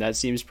team. That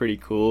seems pretty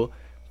cool.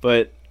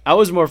 But I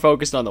was more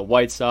focused on the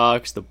White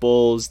Sox, the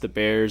Bulls, the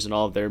Bears, and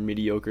all of their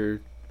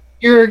mediocre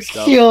You're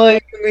stuff. Killing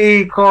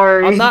me,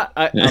 Kory. I'm not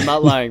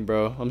lying,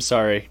 bro. I'm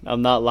sorry.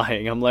 I'm not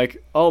lying. I'm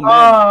like, oh,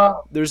 man,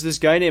 there's this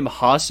guy named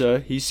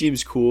Hassa. He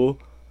seems cool.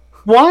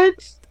 What?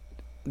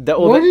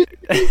 I'm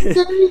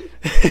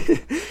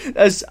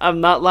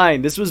not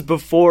lying. This was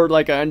before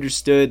I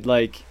understood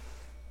much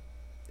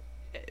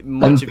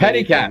of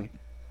Pettycat.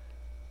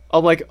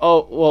 I'm like,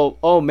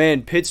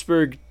 man,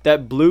 Pittsburgh,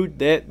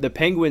 the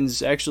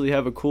Penguins actually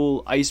have a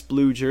cool ice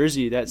blue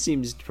jersey. That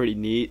seems pretty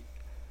neat.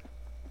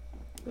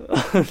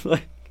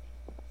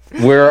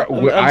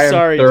 I am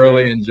sorry,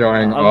 thoroughly Drew.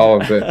 enjoying all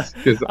of this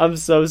I'm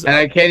so and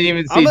I can't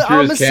even see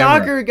I'm Drew's a camera.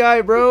 soccer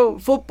guy, bro.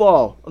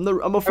 Football.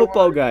 I'm a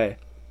football guy.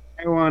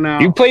 I want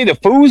out. You play the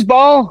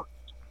foosball?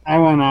 I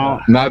want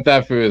out. Not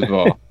that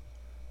foosball.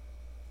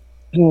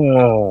 I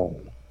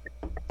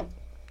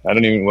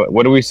don't even.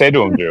 What do we say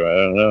to him, Drew?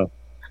 I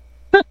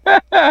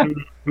don't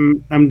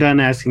know. I'm done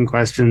asking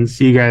questions.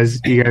 You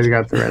guys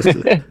got the rest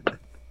of it.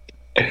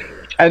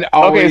 And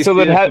Okay, so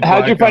then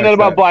how'd you find out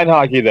about blind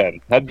hockey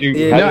then? How'd you?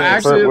 Yeah. No,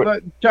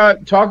 actually,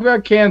 talk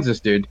about Kansas,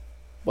 dude.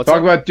 What's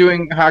up? About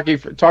doing hockey.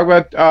 Talk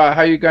about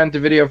how you got into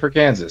video for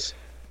Kansas.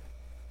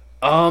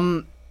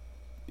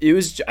 It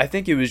was. I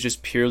think it was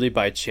just purely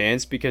by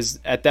chance because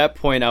at that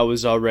point I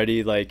was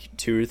already like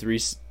 2 or 3.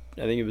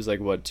 I think it was like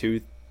what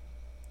 2,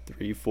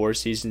 3, 4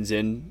 seasons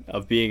in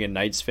of being a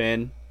Knights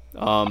fan.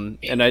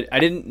 And I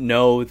didn't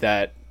know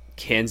that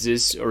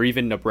Kansas or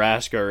even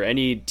Nebraska or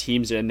any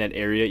teams in that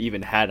area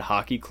even had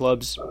hockey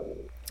clubs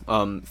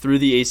through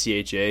the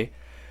ACHA.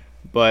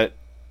 But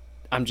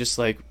I'm just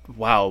like,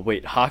 wow,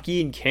 wait, hockey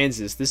in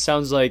Kansas? This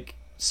sounds like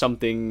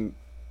something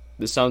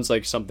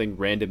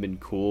random and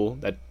cool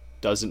that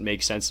doesn't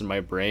make sense in my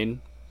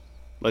brain.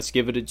 Let's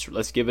give it a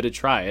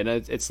try. And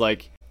it's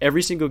like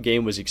every single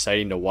game was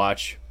exciting to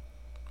watch,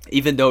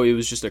 even though it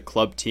was just a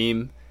club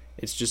team.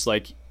 It's just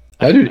like,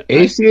 dude,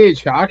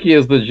 ACH hockey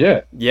is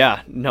legit.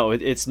 yeah, no,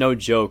 it's no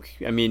joke.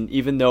 I mean,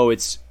 even though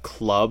it's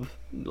club,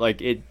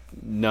 like it's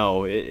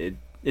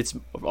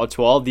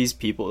to all these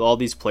people, all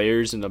these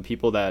players and the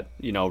people that,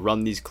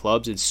 run these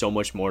clubs, it's so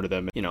much more to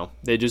them.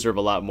 They deserve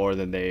a lot more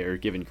than they are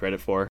given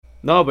credit for.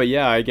 No, but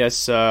yeah, I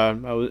guess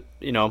I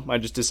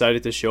just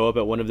decided to show up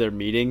at one of their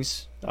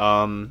meetings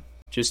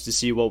just to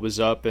see what was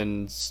up,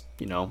 and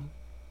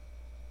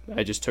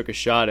I just took a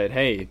shot at,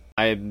 hey,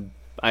 I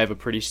have a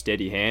pretty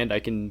steady hand. I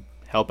can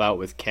help out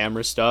with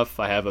camera stuff.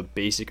 I have a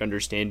basic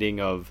understanding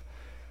of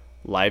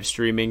live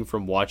streaming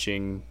from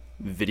watching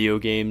video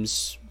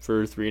games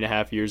for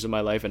 3.5 years of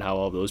my life and how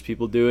all those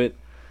people do it.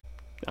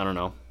 I don't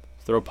know.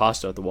 Throw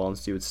pasta at the wall and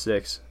see what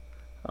sticks.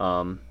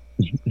 And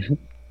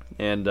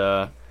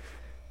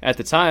at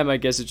the time, I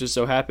guess it just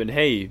so happened,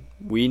 hey,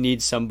 we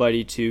need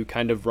somebody to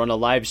kind of run a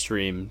live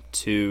stream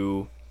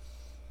to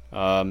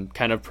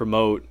kind of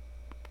promote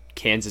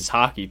Kansas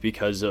hockey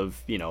because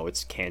of,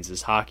 it's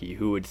Kansas hockey.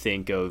 Who would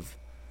think of,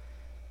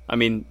 I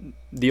mean,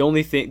 the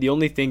only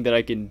thing that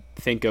I can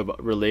think of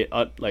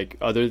like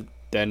other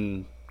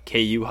than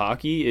KU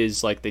hockey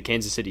is like the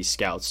Kansas City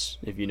Scouts,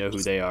 if you know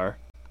who they are.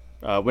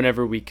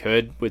 Whenever we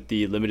could, with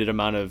the limited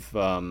amount of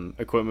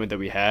equipment that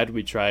we had,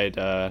 we tried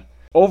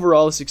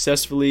overall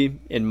successfully.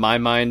 In my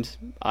mind,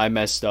 I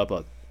messed up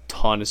a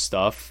ton of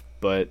stuff,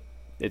 but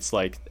it's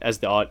like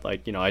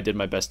I did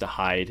my best to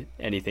hide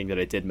anything that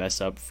I did mess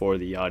up for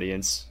the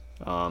audience.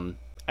 I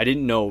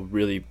didn't know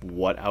really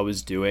what I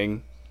was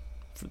doing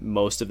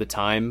most of the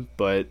time,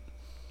 but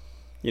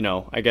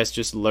I guess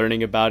just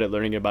learning about it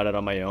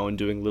on my own,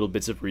 doing little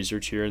bits of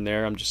research here and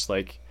there, I'm just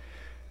like,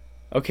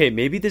 okay,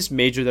 maybe this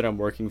major that I'm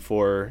working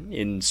for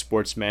in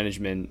sports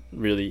management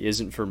really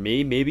isn't for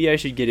me. Maybe I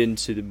should get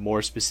into the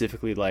more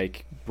specifically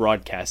like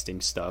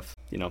broadcasting stuff.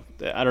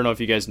 I don't know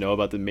if you guys know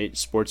about the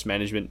sports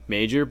management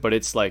major, but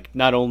it's like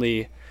not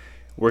only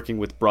working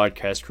with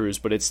broadcast crews,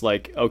 but it's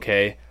like,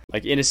 okay,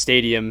 like in a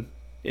stadium,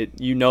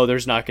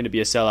 there's not going to be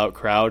a sellout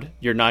crowd.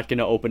 You're not going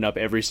to open up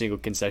every single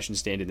concession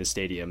stand in the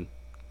stadium.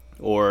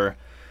 Or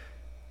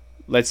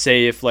let's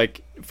say if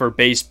like for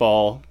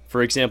baseball,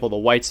 for example, the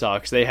White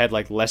Sox, they had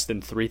like less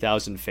than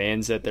 3,000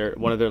 fans at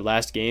one of their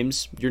last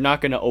games. You're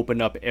not going to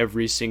open up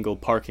every single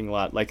parking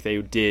lot like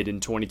they did in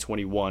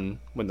 2021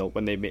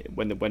 when they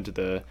went to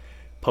the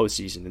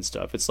postseason and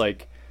stuff. It's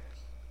like,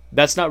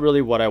 that's not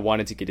really what I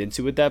wanted to get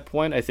into at that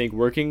point. I think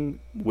working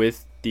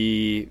with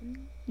the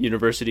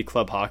university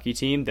club hockey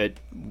team that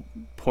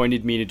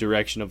pointed me in a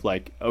direction of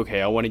like,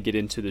 okay, I want to get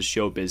into the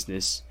show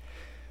business,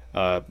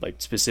 like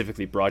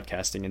specifically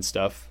broadcasting and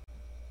stuff.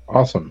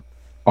 Awesome.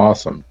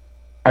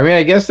 I mean,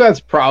 I guess that's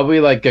probably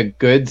like a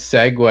good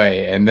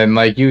segue, and then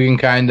like you can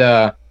kind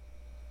of,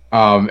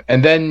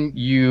 and then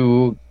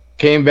you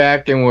came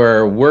back and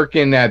were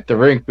working at the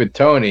rink with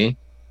Tony.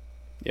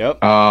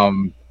 Yep.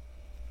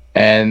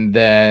 And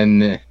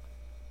then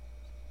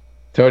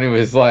Tony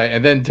was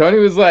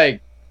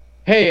like,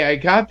 hey, I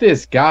got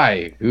this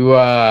guy who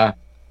I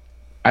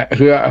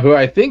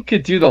think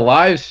could do the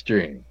live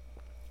stream.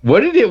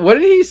 What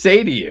did he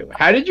say to you?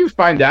 How did you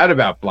find out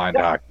about blind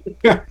hockey?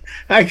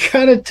 I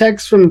got a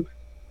text from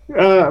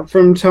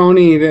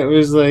Tony that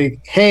was like,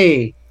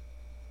 hey,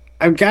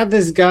 I've got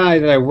this guy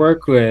that I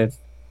work with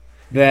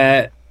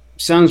that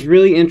sounds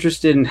really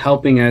interested in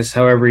helping us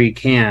however he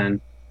can.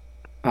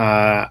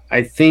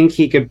 I think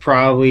he could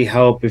probably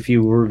help if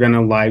you were going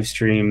to live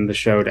stream the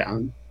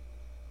showdown.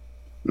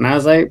 And I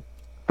was like,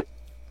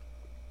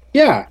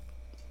 yeah.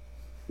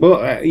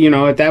 Well,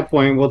 at that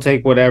point, we'll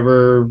take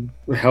whatever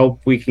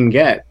help we can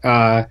get.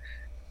 And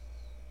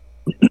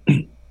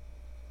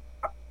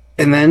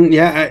then,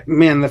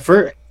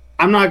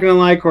 I'm not going to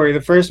lie, Kory,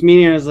 the first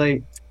meeting, I was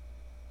like,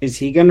 is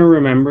he going to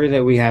remember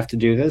that we have to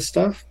do this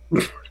stuff?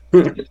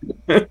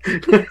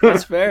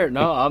 That's fair.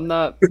 No, I'm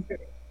not.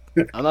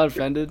 I'm not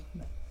offended.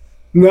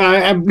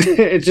 No,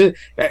 it's just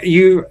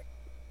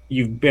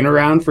you've been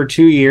around for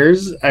 2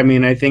 years. I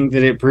mean, I think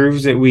that it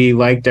proves that we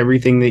liked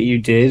everything that you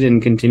did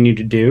and continue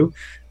to do.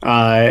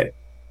 Uh,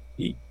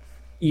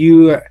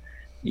 you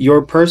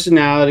your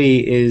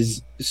personality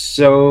is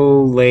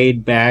so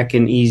laid back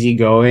and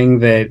easygoing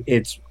that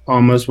it's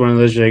almost one of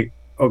those like,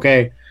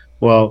 okay,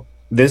 well,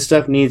 this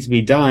stuff needs to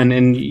be done,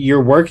 and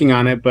you're working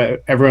on it,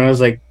 but everyone was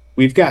like,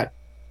 we've got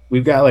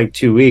like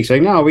 2 weeks.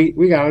 Like, no,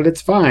 we got it.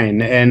 It's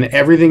fine, and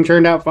everything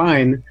turned out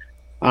fine.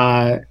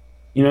 Uh,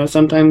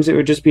 sometimes it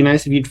would just be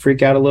nice if you'd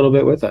freak out a little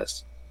bit with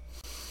us,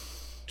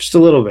 just a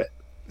little bit.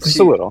 Just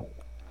a little.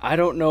 I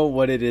don't know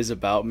what it is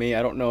about me.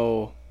 I don't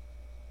know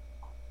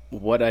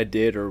what I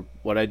did or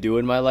what I do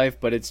in my life,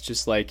 but it's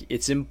just like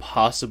it's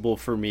impossible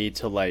for me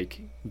to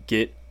like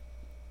get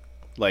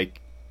like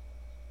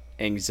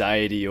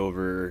anxiety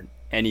over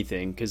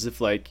anything, because if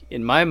like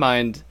in my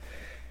mind,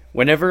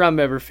 whenever I'm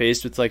ever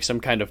faced with like some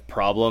kind of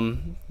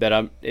problem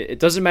that it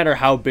doesn't matter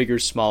how big or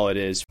small it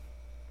is,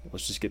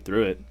 let's just get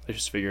through it. Let's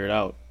just figure it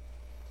out.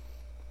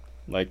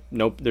 Like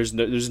nope,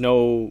 there's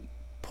no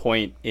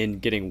point in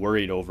getting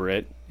worried over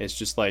it. It's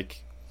just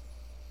like,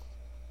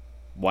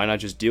 why not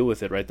just deal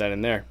with it right then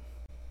and there?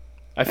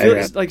 I feel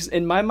it's like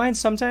in my mind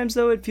sometimes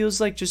though it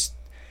feels like just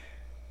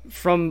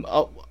from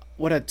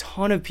what a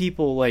ton of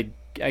people like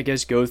I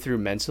guess go through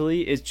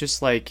mentally. It's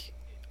just like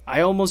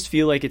I almost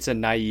feel like it's a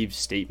naive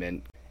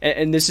statement,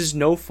 and this is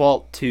no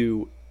fault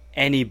to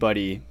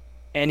anybody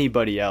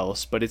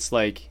else, but it's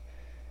like,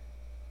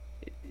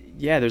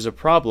 yeah, there's a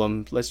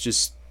problem. Let's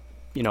just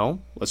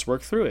let's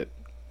work through it.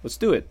 Let's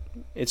do it.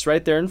 It's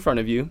right there in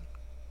front of you,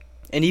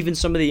 and even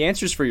some of the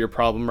answers for your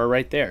problem are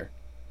right there.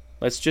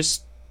 Let's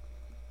just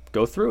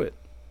go through it.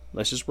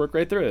 Let's just work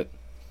right through it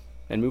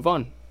and move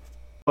on.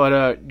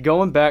 But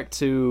going back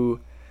to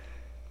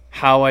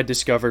how I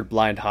discovered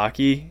blind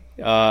hockey,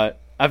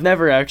 I've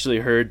never actually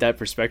heard that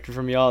perspective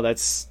from y'all.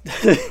 That's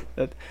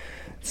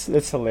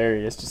that's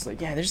hilarious. Just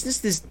like, yeah, there's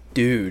this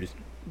dude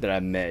that I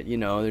met.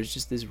 There's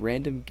just this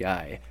random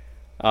guy.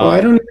 Well,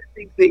 I don't even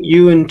think that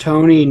you and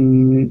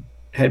Tony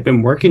had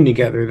been working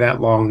together that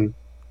long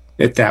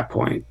at that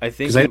point. I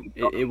think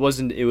it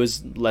wasn't. It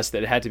was less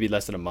than. It had to be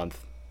less than a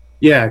month.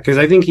 Yeah, because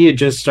I think he had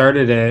just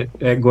started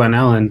at Glen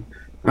Ellen.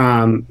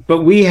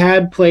 But we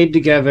had played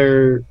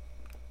together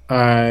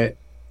at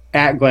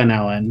Glen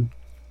Ellen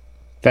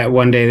that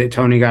one day that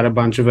Tony got a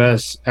bunch of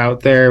us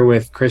out there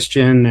with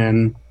Christian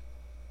and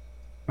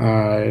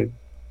I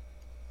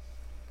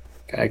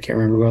can't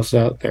remember who else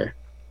was out there.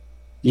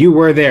 You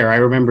were there. I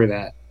remember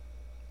that.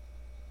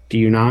 Do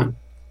you not?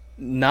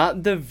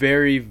 Not the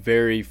very,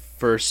 very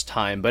first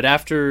time, but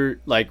after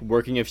like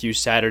working a few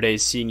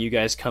Saturdays, seeing you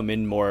guys come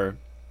in more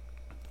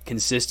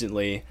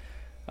consistently,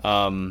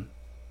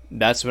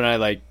 that's when I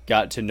like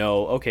got to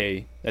know,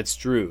 okay, that's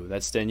Drew,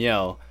 that's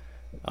Danielle.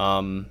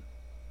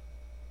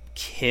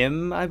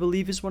 Kim, I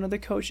believe, is one of the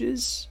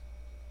coaches.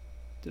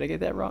 Did I get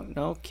that wrong?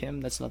 No,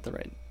 Kim, that's not the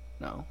right.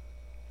 No.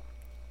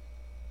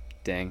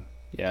 Dang.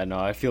 Yeah, no,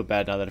 I feel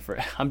bad now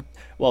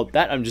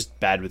that I'm just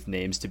bad with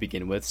names to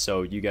begin with,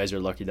 so you guys are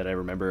lucky that I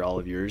remember all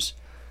of yours.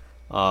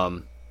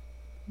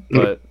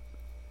 But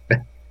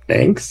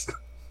thanks.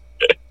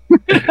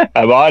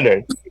 I'm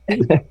honored.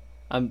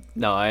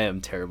 I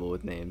am terrible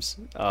with names.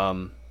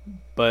 But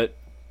yeah,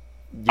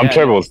 I'm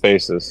terrible with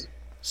faces.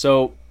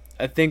 So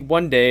I think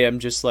one day I'm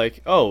just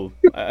like, oh,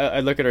 I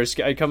look at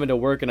I come into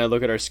work and I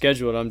look at our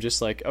schedule and I'm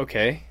just like,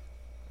 okay,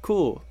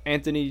 cool,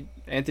 Anthony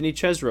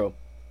Chesro.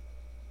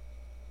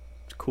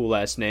 Cool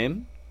last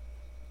name.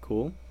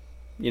 Cool.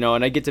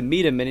 And I get to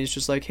meet him and he's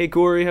just like, hey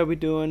Kory, how we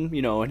doing?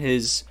 And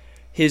his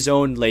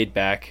own laid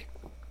back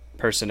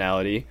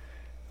personality.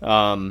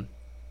 And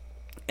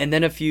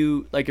then a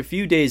few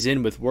days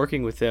in with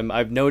working with him,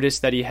 I've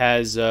noticed that he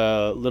has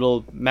a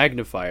little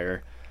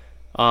magnifier.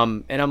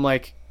 And I'm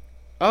like,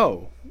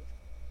 oh.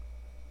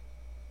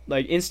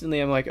 Like instantly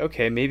I'm like,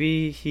 okay,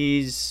 maybe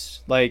he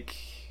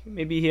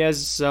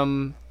has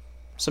some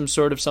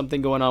sort of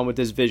something going on with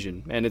his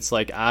vision. And it's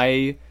like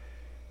I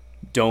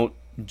don't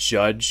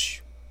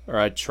judge, or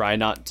I try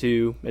not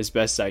to as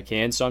best I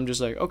can. So I'm just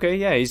like, okay,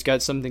 yeah, he's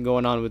got something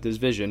going on with his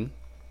vision.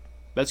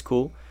 That's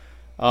cool.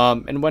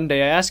 And one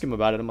day I asked him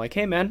about it. I'm like,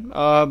 hey man,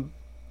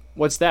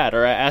 what's that?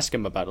 Or I asked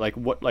him about it. Like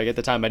what, like at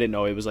the time I didn't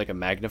know it was like a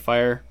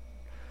magnifier.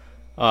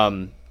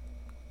 I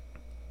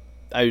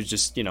was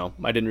just,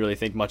 I didn't really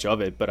think much of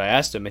it, but I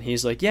asked him and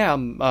he's like, yeah,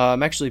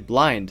 I'm actually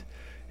blind.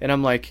 And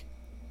I'm like,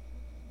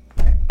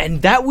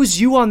 and that was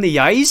you on the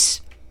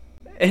ice?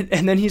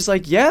 And then he's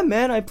like, yeah,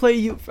 man, I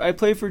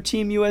play for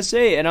Team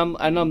USA. And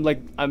I'm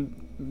like, I'm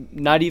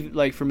not even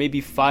like for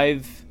maybe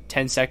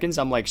 5-10 seconds,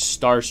 I'm like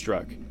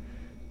starstruck.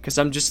 Cause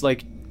I'm just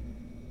like,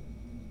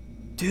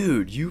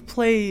 dude, you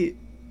play,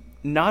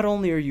 not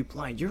only are you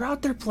blind, you're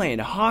out there playing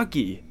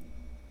hockey.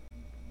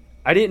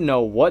 I didn't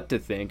know what to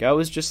think. I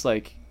was just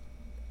like,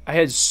 I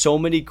had so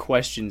many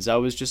questions. I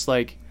was just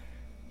like,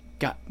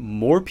 God,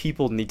 more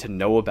people need to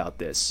know about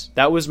this.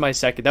 That was my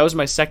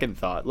second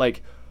thought.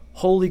 Like,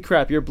 holy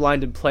crap, you're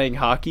blind and playing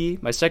hockey.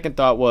 My second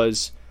thought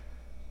was,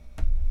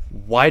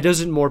 why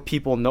don't more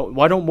people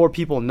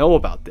know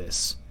about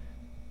this?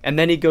 And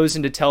then he goes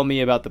in to tell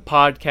me about the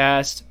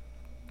podcast,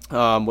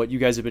 what you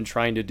guys have been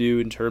trying to do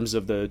in terms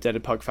of the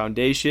Dented Puck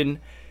Foundation.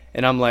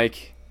 And I'm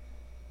like,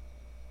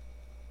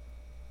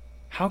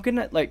 how can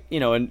I, like, you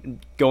know, and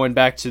going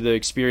back to the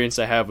experience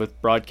I have with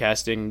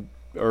broadcasting,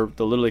 or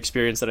the little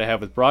experience that I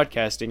have with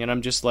broadcasting, and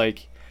I'm just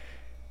like,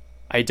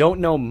 I don't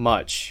know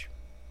much,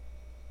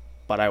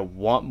 but I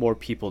want more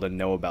people to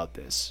know about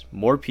this.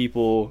 More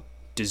people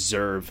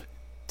deserve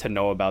to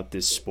know about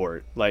this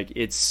sport. Like,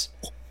 it's,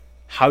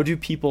 how do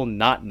people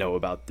not know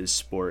about this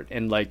sport,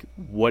 and like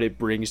what it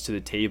brings to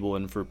the table,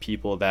 and for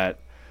people that,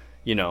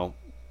 you know,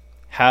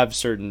 have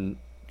certain,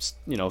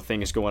 you know,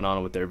 things going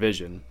on with their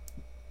vision.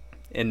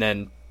 And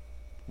then,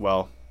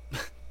 well,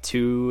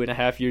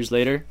 2.5 years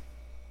later,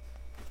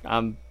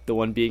 I'm the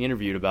one being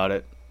interviewed about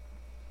it.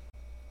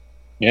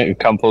 Yeah, you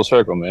come full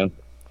circle, man.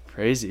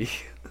 Crazy.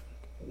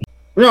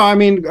 No, I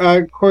mean,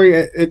 Kory,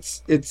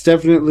 it's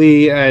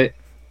definitely a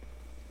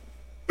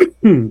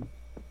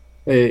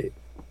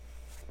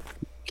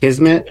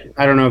kismet.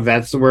 I don't know if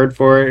that's the word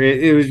for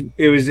it.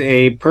 It was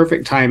a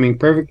perfect timing,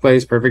 perfect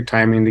place, perfect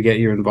timing to get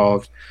you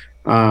involved.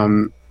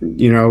 You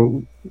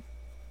know,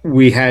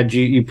 we had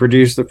you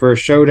produce the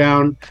first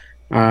showdown,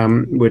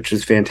 which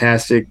was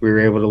fantastic. We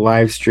were able to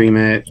live stream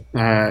it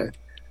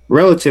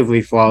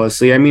relatively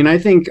flawlessly. I mean, I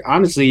think,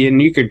 honestly,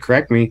 and you could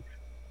correct me,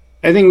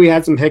 I think we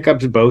had some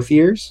hiccups both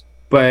years,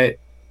 but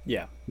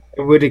yeah,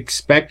 I would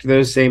expect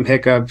those same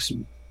hiccups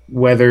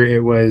whether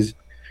it was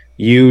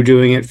you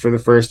doing it for the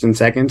first and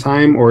second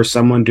time or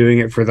someone doing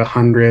it for the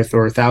 100th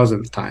or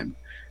 1,000th time.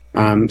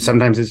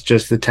 Sometimes it's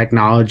just the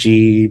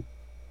technology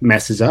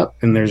messes up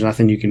and there's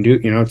nothing you can do.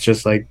 You know, it's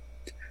just like,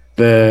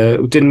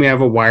 didn't we have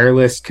a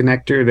wireless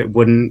connector that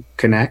wouldn't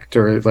connect,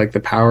 or like the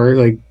power,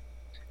 like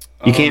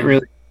you can't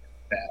really do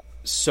that.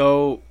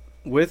 So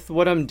with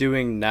what I'm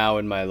doing now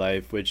in my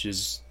life, which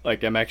is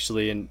like, I'm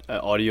actually an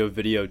audio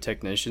video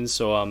technician,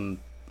 so I'm,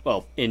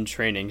 well, in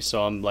training,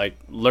 so I'm like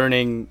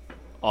learning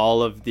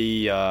all of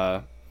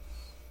the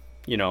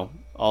you know,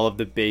 all of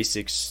the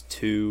basics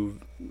to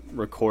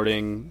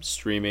recording,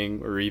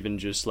 streaming, or even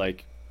just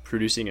like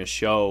producing a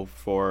show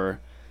for,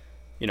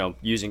 you know,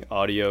 using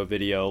audio,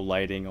 video,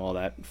 lighting, all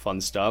that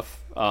fun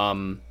stuff.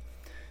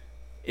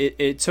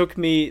 It took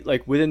me,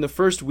 like, within the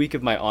first week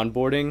of my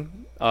onboarding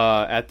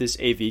at this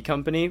AV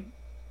company,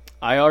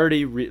 I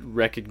already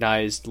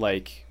recognized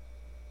like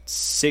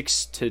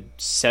 6 to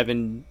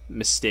 7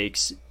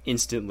 mistakes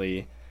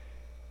instantly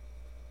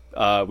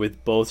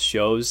with both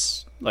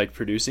shows, like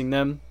producing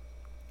them.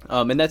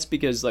 And that's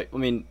because, like, I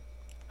mean,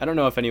 I don't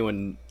know if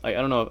anyone, like,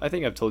 I don't know, I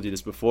think I've told you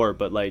this before,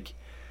 but like,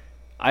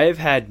 I have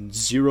had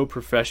zero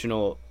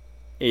professional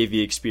AV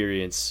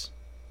experience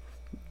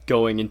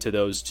going into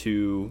those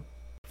two.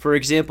 For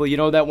example, you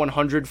know that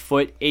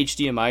 100-foot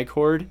HDMI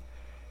cord?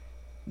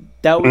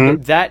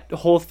 That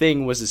whole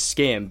thing was a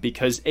scam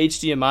because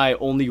HDMI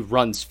only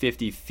runs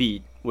 50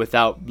 feet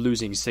without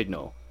losing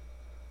signal.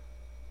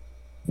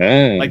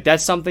 Dang. Like,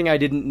 that's something I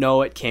didn't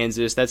know at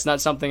Kansas. That's not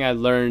something I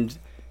learned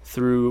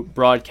through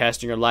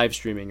broadcasting or live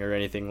streaming or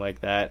anything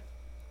like that.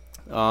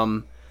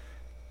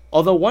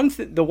 Although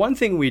the one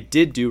thing we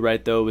did do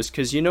right though was,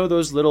 because you know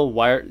those little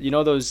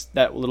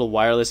that little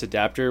wireless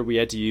adapter we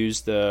had to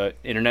use the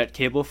internet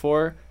cable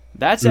for.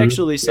 That's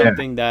actually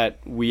something that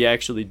we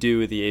actually do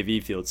with the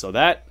AV field. So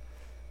that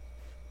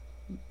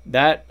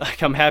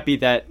like, I'm happy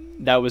that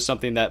was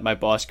something that my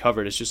boss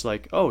covered. It's just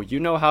like, oh, you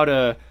know how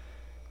to.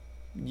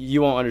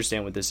 You won't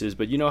understand what this is,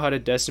 but you know how to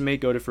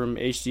decimate, go from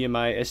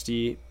HDMI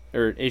SD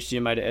or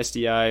HDMI to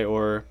SDI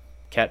or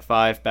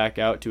Cat5 back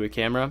out to a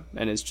camera,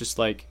 and it's just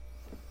like,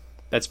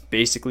 that's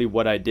basically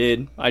what I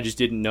did. I just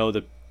didn't know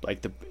the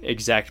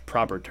exact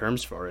proper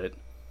terms for it.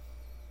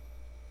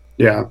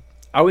 Yeah.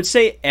 I would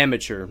say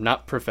amateur,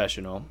 not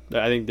professional.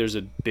 I think there's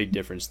a big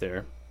difference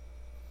there.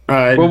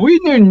 Well, we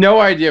knew no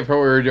idea of what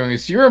we were doing,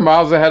 so you were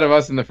miles ahead of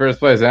us in the first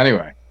place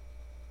anyway.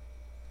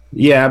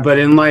 Yeah, but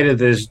in light of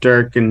this,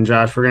 Dirk and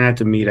Josh, we're going to have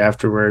to meet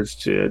afterwards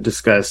to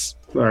discuss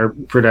our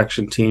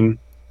production team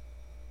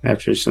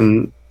after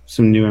some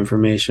new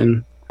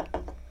information.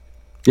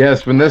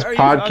 Yes, when this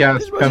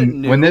podcast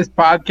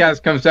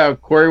comes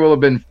out, Kory will have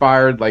been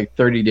fired like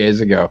 30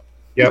 days ago.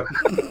 Yep.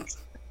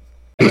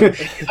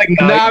 Like,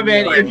 nah,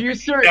 man.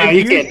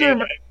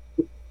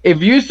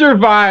 If you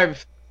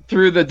survive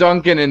through the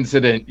Duncan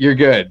incident, you're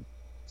good.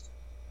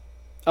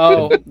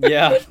 Oh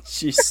yeah,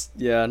 jeez,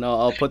 yeah. No,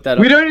 I'll put that.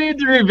 We don't need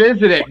to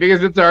revisit it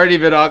because it's already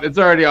been on. It's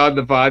already on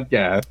the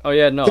podcast. Oh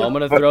yeah, no, I'm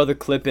gonna throw the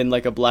clip in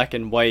like a black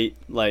and white.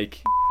 Like,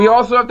 we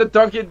also have the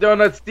Dunkin'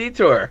 Donuts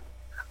detour.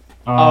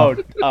 For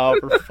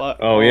fuck.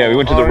 Oh yeah, we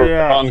went to the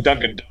wrong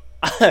Dunkin'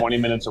 20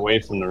 minutes away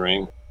from the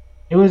ring.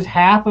 It was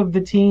half of the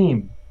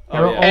team.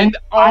 And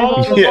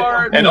all the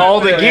gear. And all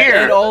of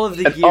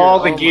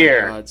the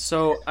gear. God.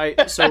 So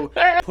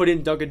put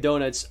in Dunkin'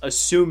 Donuts,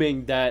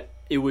 assuming that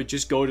it would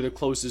just go to the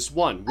closest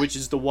one, which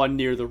is the one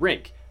near the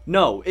rink.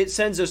 No, it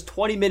sends us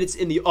 20 minutes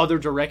in the other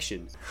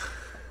direction.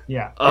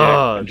 Yeah.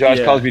 Oh, Josh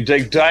yeah. calls me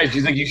Jake Dice.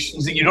 He's like,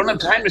 you don't have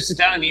time to sit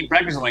down and eat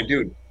breakfast. I'm like,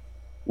 dude,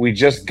 we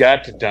just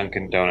got to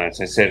Dunkin'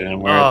 Donuts. I said,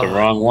 and we're at the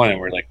wrong one, and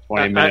we're like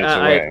 20 minutes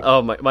away.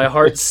 Oh my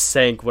heart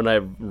sank when I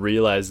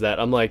realized that.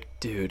 I'm like,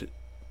 dude,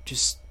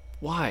 just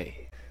why?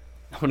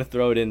 I'm gonna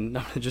throw it in.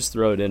 I'm gonna just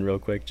throw it in real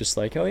quick. Just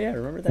like, oh yeah,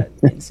 remember that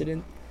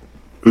incident?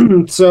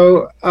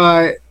 So,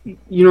 I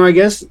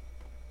guess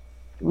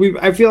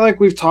I feel like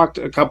we've talked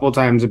a couple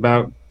times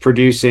about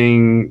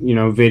producing,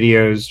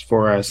 videos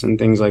for us and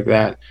things like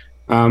that.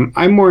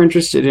 I'm more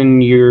interested in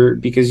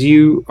because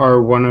you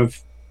are one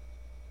of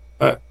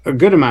a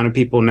good amount of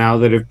people now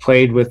that have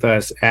played with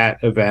us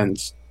at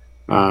events.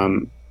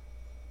 We've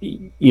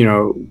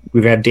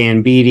had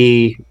Dan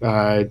Beatty,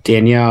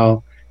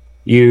 Danielle,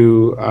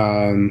 you.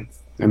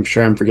 I'm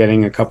sure I'm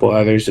forgetting a couple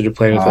others that have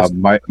played with us.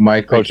 Mike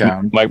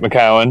McCown. Mike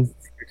McCowan.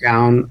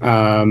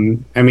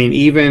 I mean,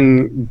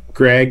 even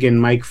Greg and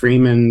Mike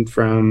Freeman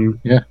from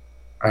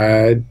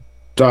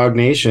Dog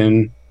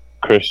Nation.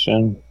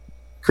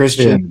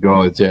 Christian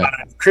goes, yeah.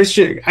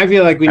 Christian, I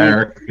feel like we need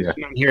to put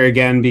him here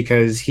again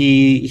because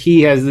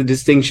he has the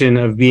distinction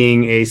of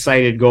being a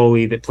sighted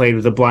goalie that played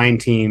with a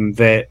blind team.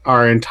 That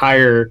our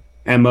entire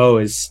MO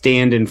is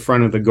stand in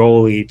front of the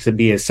goalie to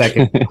be a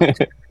second.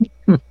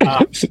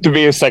 To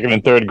be a second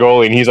and third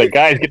goalie, and he's like,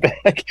 "Guys, get the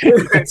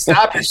heck!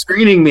 Stop! You're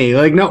screening me!"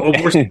 Like, no,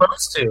 we're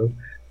supposed to.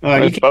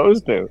 We're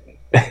supposed to.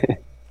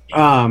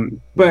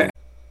 But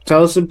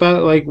tell us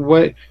about like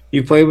what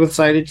you played with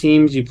sighted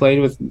teams. You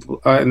played with,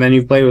 and then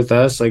you played with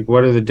us. Like,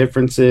 what are the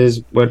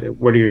differences? What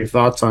are your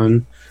thoughts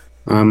on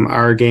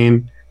our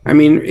game? I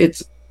mean,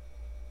 it's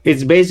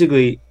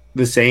basically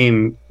the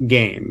same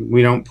game.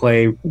 We don't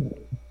play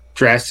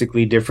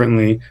drastically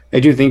differently. I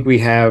do think we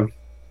have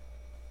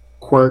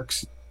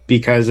quirks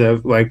because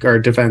of like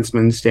our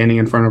defensemen standing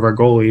in front of our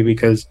goalie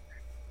because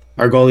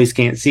our goalies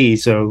can't see,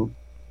 so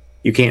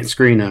you can't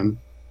screen them.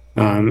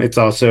 It's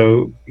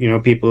also,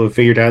 people have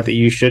figured out that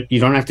you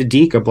don't have to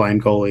deke a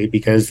blind goalie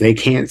because they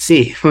can't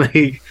see.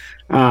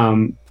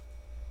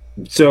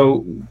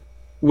 So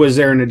was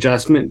there an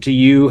adjustment to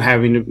you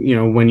having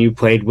to, when you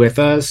played with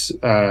us?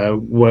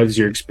 What's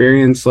your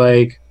experience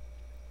like?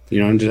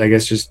 I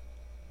guess just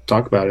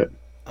talk about it.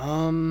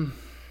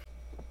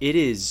 It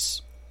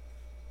is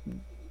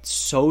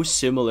so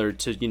similar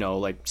to,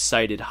 like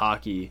sighted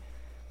hockey.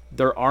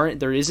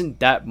 There isn't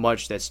that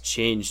much that's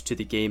changed to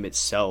the game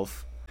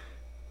itself.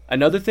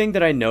 Another thing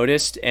that I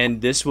noticed,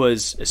 and this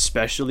was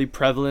especially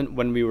prevalent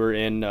when we were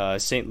in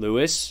St.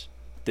 Louis,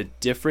 the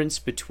difference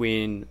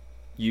between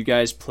you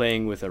guys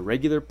playing with a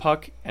regular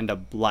puck and a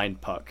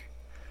blind puck.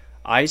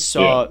 I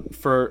saw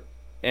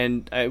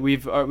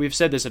we've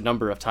said this a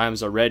number of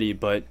times already,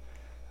 but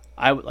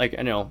I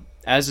know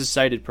as a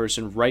sighted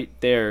person right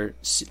there,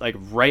 like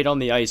right on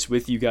the ice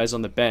with you guys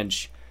on the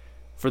bench,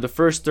 for the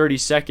first 30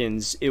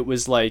 seconds, it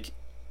was like,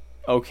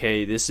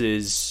 okay, this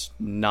is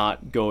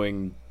not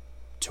going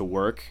to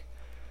work.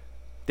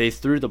 They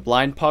threw the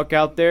blind puck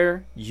out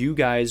there. You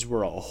guys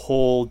were a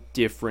whole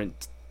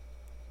different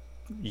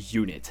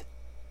unit.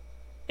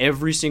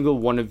 Every single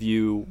one of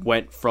you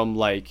went from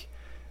like,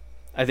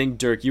 I think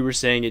Dirk, you were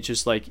saying it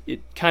just like,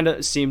 it kind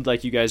of seemed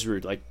like you guys were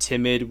like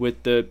timid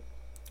with the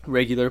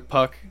regular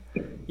puck,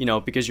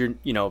 because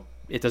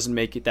it doesn't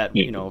make it that,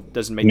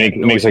 doesn't make that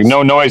noise. Makes like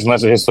no noise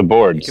unless it hits the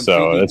board.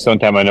 So that's the only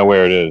time I know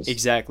where it is.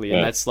 Exactly.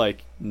 And that's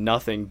like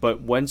nothing.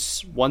 But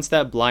once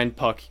that blind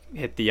puck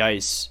hit the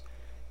ice,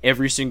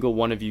 every single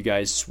one of you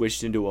guys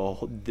switched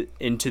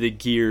into the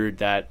gear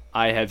that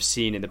I have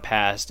seen in the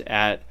past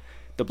at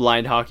the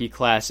Blind Hockey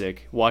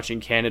Classic, watching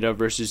Canada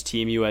versus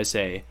Team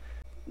USA.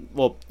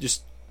 Well,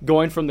 just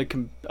going from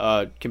the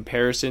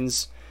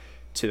comparisons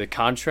to the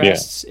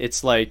contrasts,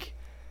 it's like,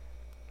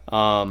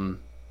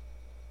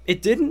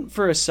 it didn't,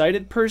 for a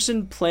sighted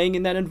person playing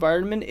in that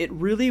environment, it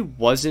really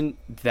wasn't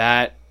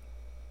that.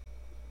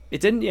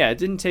 It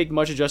didn't take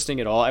much adjusting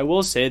at all. I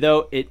will say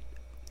though,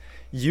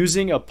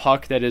 using a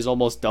puck that is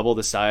almost double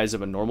the size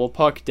of a normal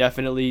puck,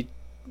 definitely,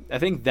 I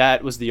think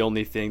that was the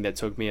only thing that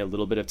took me a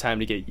little bit of time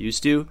to get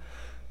used to.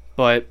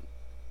 But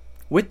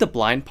with the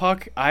blind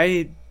puck,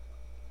 I,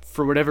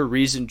 for whatever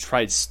reason,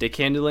 tried stick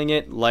handling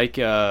it like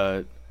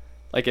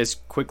as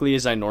quickly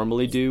as I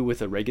normally do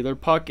with a regular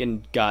puck,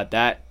 and God,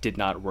 that did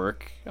not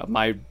work.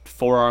 My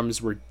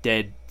forearms were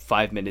dead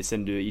 5 minutes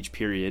into each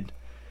period.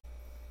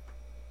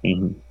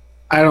 Mm-hmm.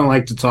 I don't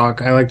like to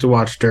talk. I like to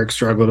watch Dirk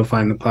struggle to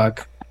find the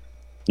puck.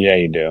 Yeah,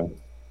 you do.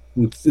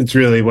 It's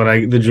really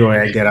the joy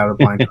I get out of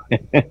blind.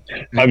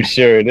 I'm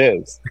sure it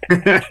is.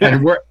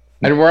 and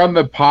we're on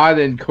the pod,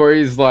 and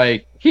Kory's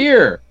like,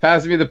 "Here,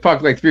 pass me the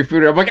puck like 3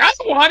 feet." I'm like, "I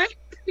don't want it.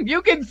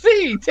 You can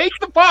see. Take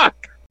the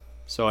puck."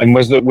 So,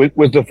 was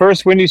the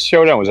first Wendy's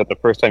Showdown? Was that the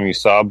first time you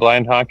saw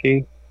blind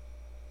hockey,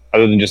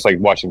 other than just like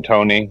watching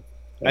Tony?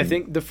 I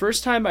think the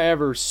first time I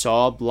ever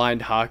saw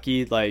blind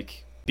hockey,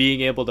 like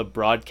being able to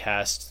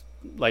broadcast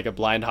like a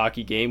blind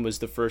hockey game, was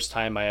the first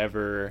time I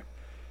ever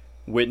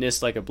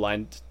witnessed like a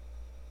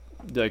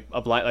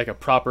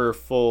proper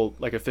full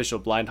like official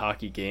blind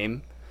hockey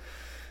game.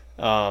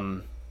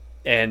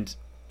 And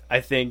I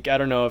think, I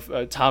don't know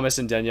if Thomas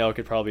and Danielle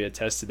could probably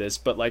attest to this,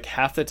 but like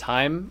half the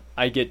time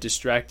I get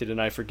distracted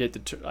and I forget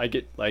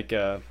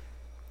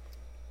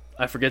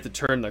I forget to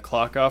turn the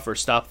clock off or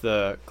stop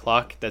the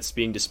clock that's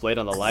being displayed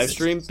on the live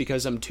stream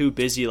because I'm too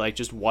busy like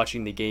just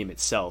watching the game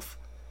itself.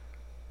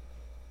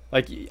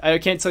 Like I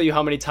can't tell you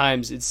how many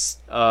times it's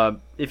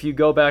if you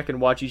go back and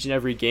watch each and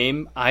every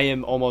game, I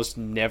am almost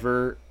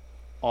never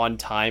on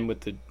time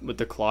with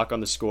the clock on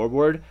the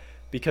scoreboard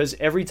because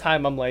every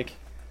time I'm like,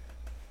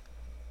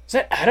 is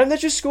that Adam that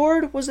just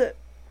scored? Was it?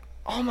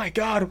 Oh my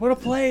God, what a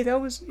play.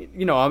 That was,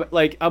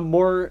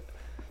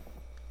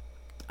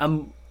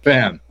 I'm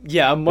fan.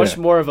 Yeah, I'm much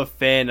more of a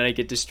fan and I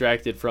get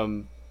distracted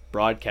from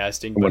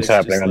broadcasting. What's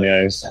happening on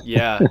the ice.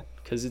 Yeah,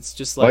 because it's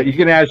just like... Well, you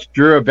can ask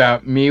Drew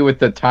about me with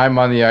the time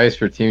on the ice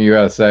for Team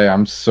USA.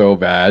 I'm so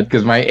bad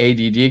because my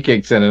ADD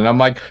kicks in and I'm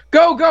like,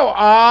 go.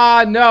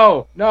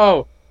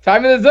 No.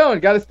 Time in the zone.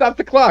 Got to stop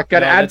the clock.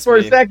 Got to add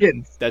 4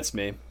 seconds. That's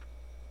me.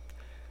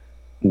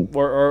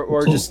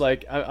 Or just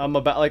like I'm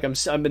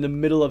in the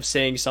middle of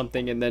saying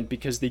something and then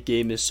because the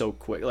game is so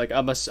quick, like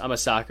I'm a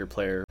soccer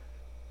player,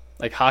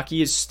 like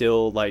hockey is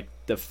still like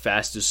the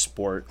fastest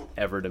sport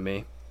ever to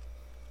me,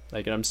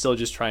 like, and I'm still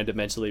just trying to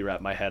mentally wrap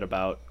my head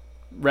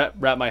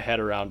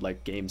around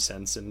like game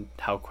sense and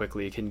how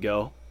quickly it can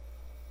go.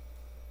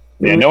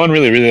 Yeah, no one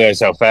really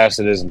realizes how fast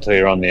it is until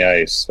you're on the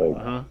ice.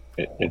 Like,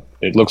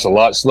 it looks a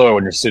lot slower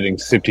when you're sitting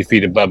 50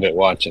 feet above it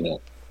watching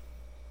it.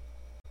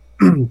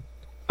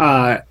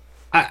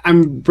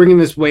 I'm bringing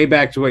this way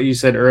back to what you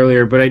said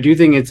earlier, but I do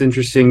think it's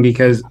interesting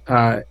because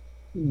I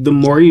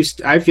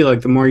feel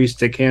like the more you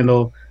stick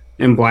handle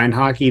in blind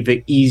hockey,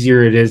 the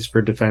easier it is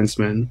for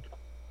defensemen.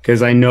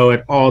 Because I know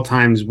at all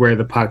times where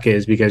the puck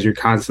is because you're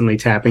constently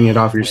tapping it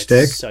off your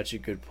stick. Such a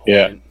good point.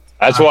 Yeah,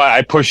 that's why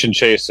I push and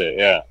chase it.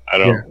 Yeah, I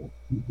don't.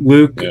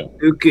 Yeah.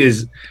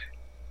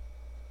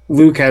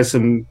 Luke has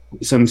some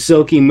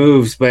silky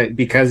moves, but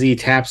because he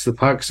taps the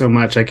puck so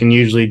much, I can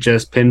usually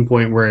just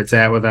pinpoint where it's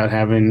at without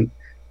having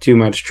too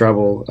much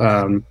trouble.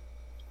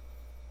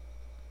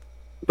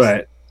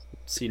 But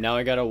see, now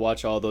I gotta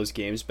watch all those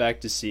games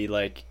back to see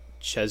like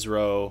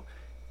Chesro,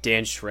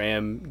 Dan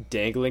Schramm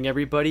dangling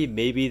everybody.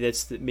 Maybe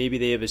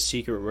they have a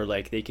secret where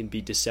like they can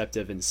be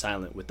deceptive and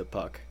silent with the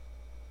puck.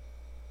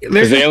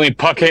 Because they only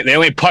puck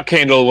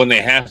handle when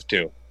they have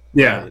to.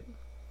 Yeah.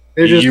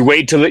 You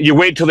wait till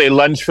they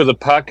lunge for the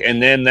puck,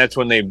 and then that's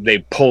when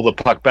they pull the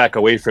puck back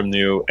away from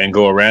you and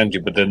go around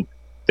you. But then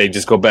they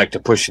just go back to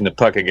pushing the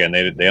puck again.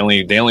 They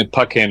only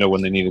puck handle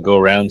when they need to go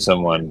around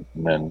someone,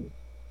 and then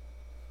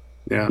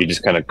you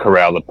just kind of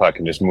corral the puck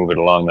and just move it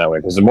along that way.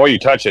 Because the more you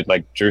touch it,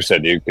 like Drew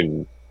said, you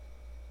can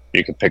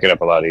pick it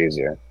up a lot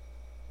easier.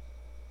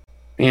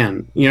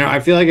 Man, I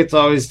feel like it's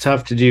always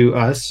tough to do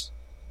us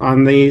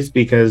on these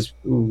because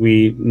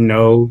we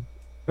know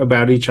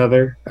about each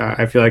other.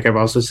 I feel like I've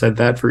also said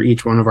that for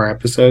each one of our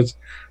episodes.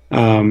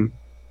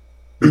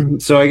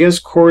 So I guess,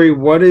 Kory,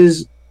 what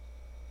is,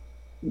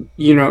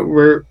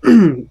 we're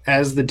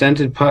as the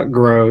Dented Puck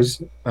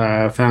grows,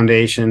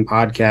 foundation,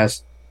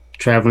 podcast,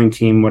 traveling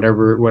team,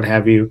 whatever, what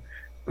have you,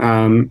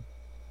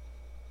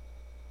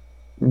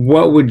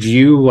 what would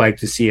you like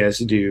to see us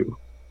do?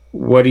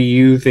 What do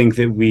you think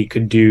that we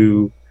could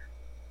do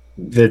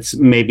that's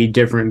maybe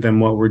different than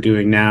what we're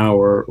doing now,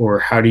 or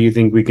how do you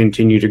think we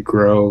continue to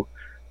grow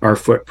our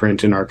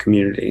footprint in our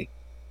community?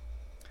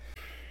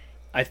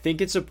 I think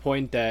it's a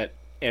point that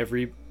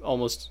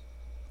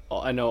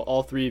I know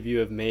all three of you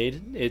have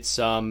made. It's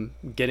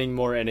getting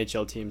more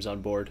NHL teams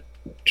on board.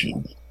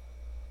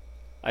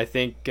 I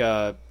think,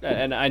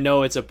 and I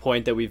know it's a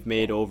point that we've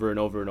made over and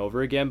over and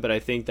over again, but I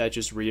think that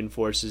just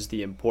reinforces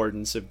the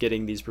importance of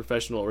getting these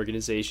professional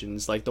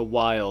organizations like the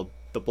Wild,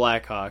 the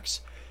Blackhawks,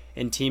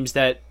 and teams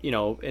that,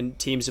 and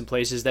teams in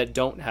places that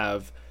don't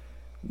have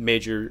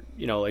major,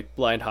 like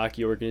blind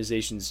hockey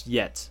organizations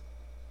yet.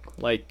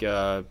 Like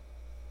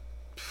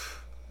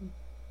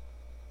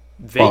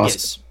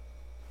Vegas.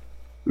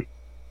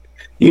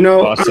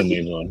 Boston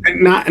needs one.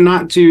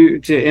 Not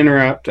to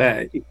interrupt,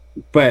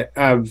 but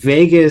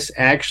Vegas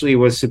actually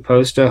was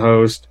supposed to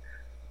host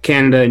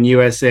Canada and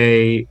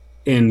USA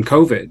in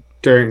COVID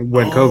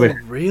when COVID.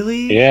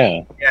 Really?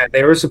 Yeah. Yeah,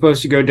 they were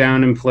supposed to go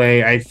down and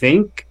play, I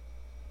think,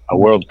 a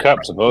World Cup,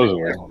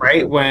 supposedly.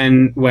 Right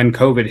when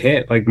COVID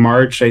hit, like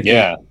March, I think.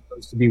 Yeah. Was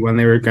supposed to be when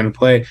they were going to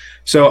play.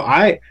 So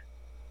I'm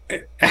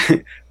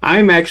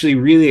actually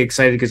really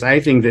excited because I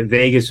think that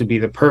Vegas would be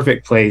the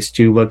perfect place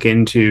to look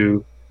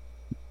into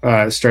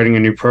starting a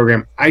new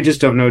program. I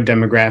just don't know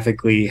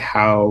demographically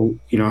how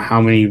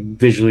many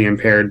visually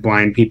impaired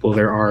blind people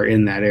there are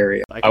in that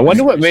area. I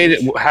wonder what made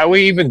it. How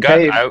we even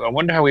got. I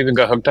wonder how we even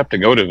got hooked up to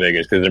go to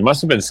Vegas, because there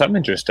must have been some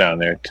interest down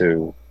there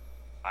too.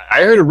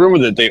 I heard a rumor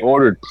that they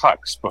ordered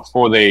pucks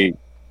that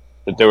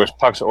there was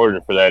pucks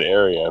ordered for that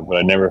area, but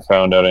I never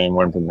found out any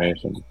more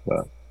information.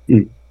 So.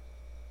 I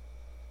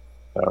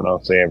don't know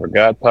if they ever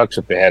got pucks,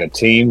 if they had a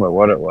team, or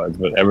what it was.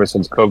 But ever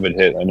since COVID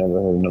hit, I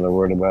never heard another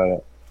word about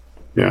it.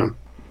 Yeah.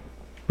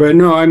 But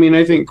no, I mean,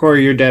 I think,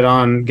 Kory, you're dead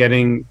on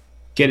getting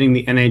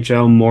the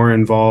NHL more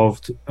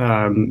involved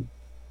at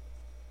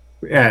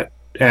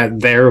at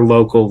their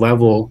local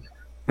level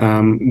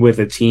with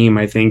a team,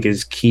 I think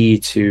is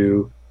key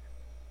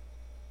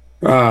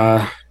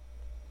uh,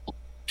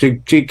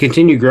 to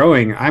continue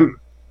growing.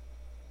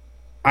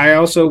 I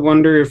also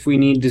wonder if we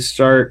need to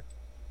start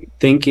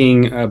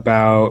thinking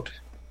about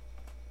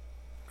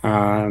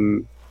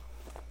um,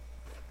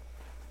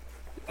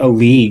 a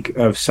league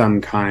of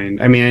some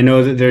kind. I mean, I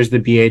know that there's the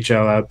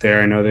BHL out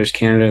there. I know there's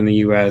Canada and the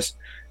US.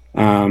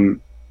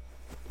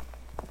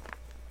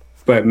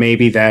 But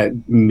maybe that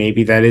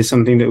is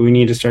something that we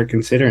need to start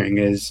considering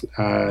is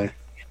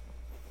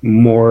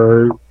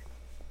more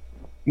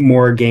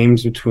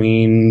games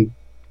between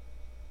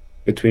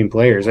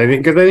players. I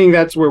think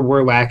that's where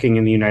we're lacking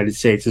in the United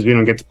States is we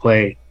don't get to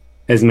play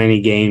as many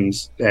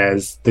games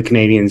as the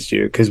Canadians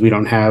do because we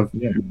don't have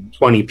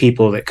 20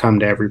 people that come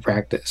to every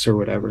practice or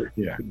whatever.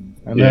 Yeah,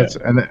 and that's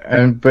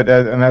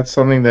that's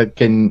something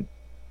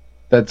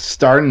that's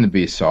starting to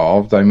be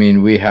solved. I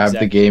mean, we have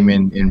the game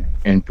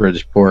in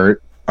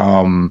Bridgeport.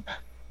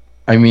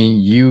 I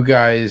mean, you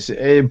guys,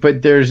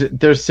 but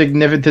there's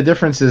significant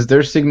differences.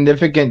 There's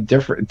significant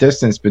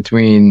distance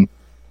between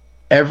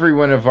every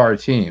one of our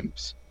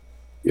teams.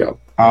 Yeah.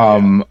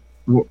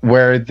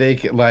 Where they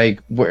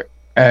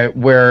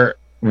where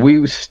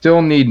we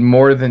still need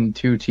more than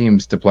 2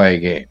 teams to play a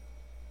game,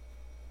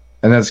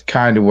 and that's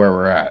kind of where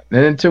we're at.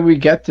 And until we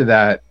get to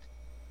that,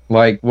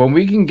 like when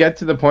we can get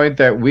to the point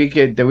that we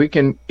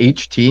can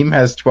each team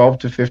has 12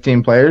 to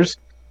 15 players,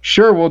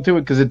 sure, we'll do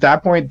it because at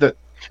that point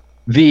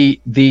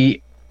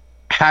the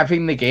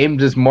having the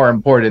games is more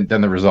important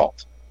than the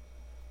result.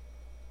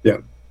 Yeah.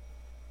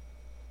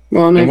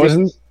 Well, and it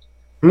wasn't.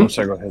 I'm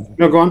sorry. Go ahead.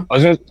 No, go on. I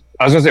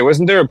was gonna say,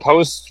 wasn't there a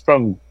post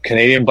from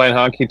Canadian Blind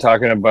Hockey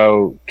talking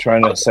about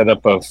trying to set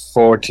up a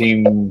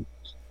 4-team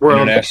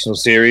international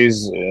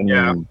series in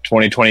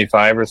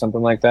 2025 or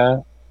something like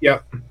that?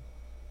 Yep.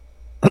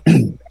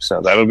 So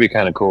that would be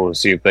kind of cool to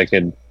see if they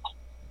could,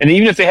 and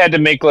even if they had to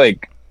make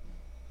like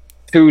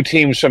 2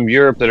 teams from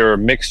Europe that are a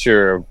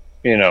mixture of,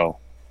 you know,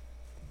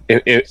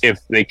 if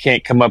they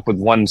can't come up with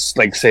one,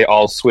 like say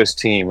all Swiss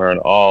team or an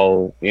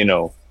all, you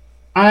know.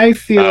 I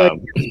feel like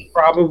it's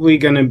probably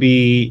going to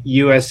be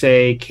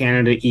USA,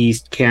 Canada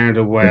East,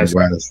 Canada West.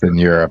 And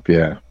Europe,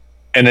 yeah.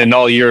 And then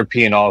all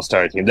European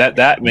all-star team.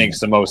 That makes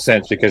the most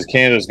sense because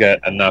Canada's got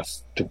enough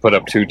to put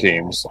up 2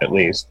 teams at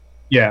least.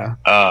 Yeah.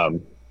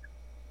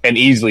 And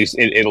easily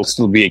it'll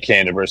still be a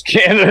Canada versus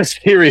Canada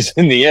series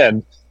in the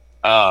end.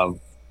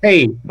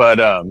 Hey, but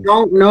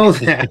don't know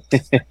that.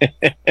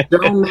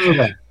 Don't know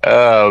that.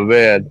 Oh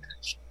man.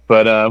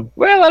 But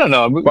well, I don't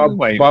know.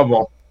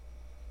 Bubble.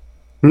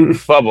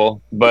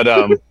 But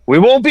we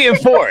won't be in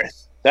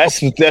 4th. That's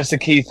the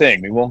key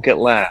thing. We won't get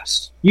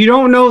last. You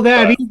don't know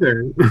that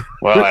either.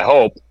 Well, I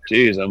hope.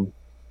 Jeez,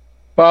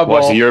 Bubble.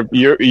 Watch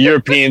the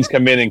Europeans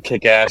come in and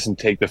kick ass and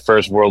take the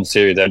first World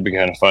Series. That'd be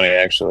kind of funny,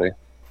 actually.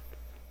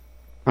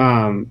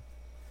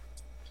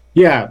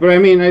 Yeah, but I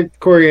mean,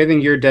 Kory, I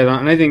think you're dead on.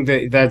 And I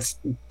think that's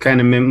kind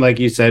of like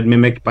you said,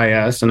 mimicked by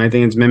us, and I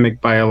think it's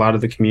mimicked by a lot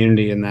of the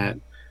community in that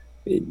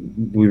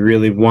we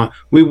really want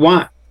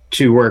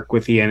to work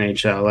with the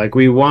NHL. Like,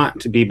 we want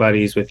to be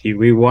buddies with you.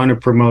 We want to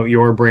promote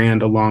your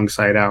brand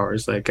alongside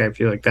ours. Like, I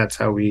feel like that's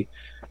how we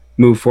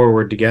move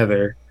forward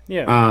together.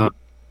 Yeah.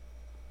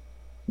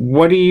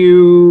 What do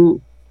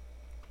you?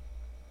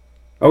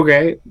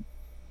 Okay.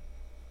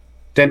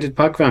 Dented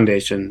Puck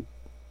Foundation.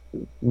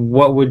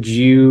 What would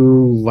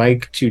you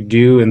like to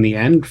do in the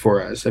end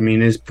for us? I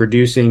mean, is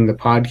producing the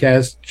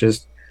podcast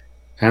just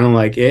kind of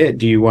like it?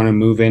 Do you want to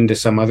move into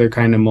some other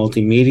kind of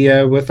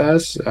multimedia with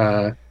us?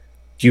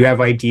 Do you have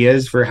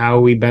ideas for how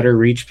we better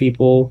reach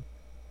people?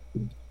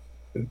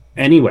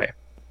 Anyway.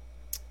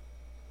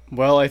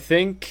 Well, I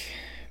think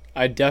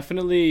I'm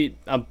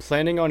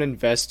planning on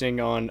investing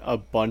on a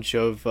bunch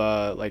of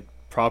like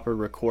proper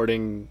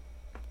recording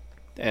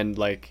and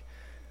like,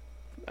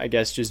 I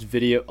guess just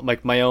video,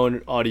 like my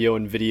own audio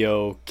and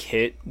video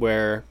kit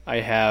where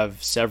I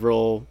have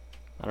several,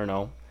 I don't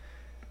know,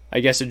 I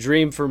guess a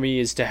dream for me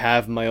is to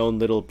have my own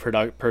little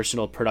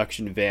personal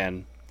production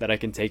van that I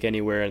can take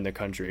anywhere in the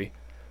country,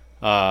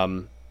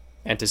 and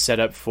to set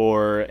up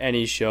for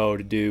any show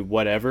to do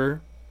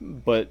whatever,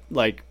 but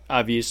like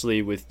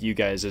obviously with you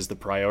guys as the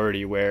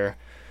priority where,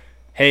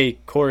 hey,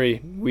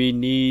 Kory, we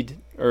need,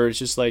 or it's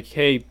just like,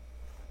 hey,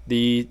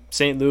 the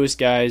St. Louis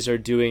guys are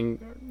doing,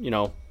 you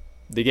know,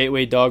 the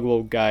Gateway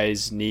Dogwell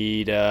guys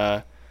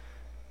are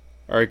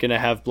going to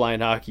have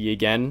blind hockey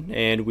again,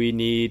 and we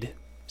need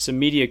some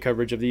media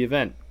coverage of the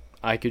event.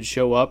 I could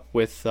show up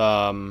with,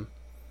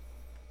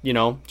 you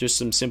know, just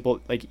some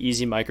simple, like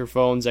easy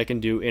microphones. I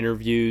can do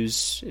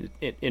interviews,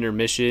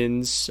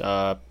 intermissions.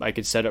 I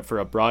could set up for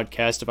a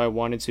broadcast if I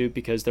wanted to,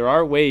 because there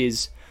are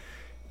ways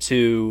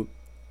to,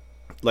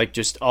 like,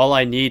 just all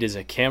I need is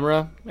a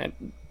camera,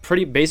 and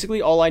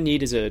basically all I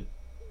need is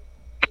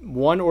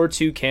 1 or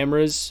 2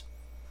 cameras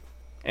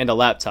and a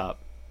laptop,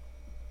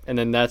 and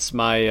then that's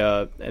my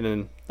and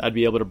then I'd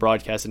be able to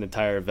broadcast an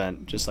entire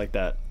event just like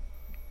that.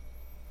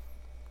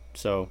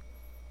 So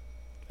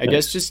I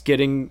guess just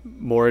getting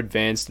more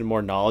advanced and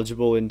more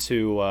knowledgeable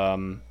into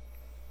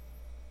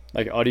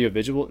like audio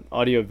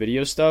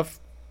video stuff,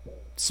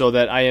 so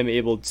that I am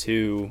able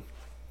to,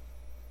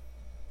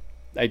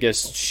 I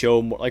guess,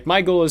 show more. Like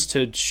my goal is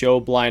to show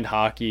blind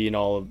hockey and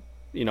all.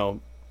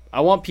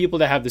 I want people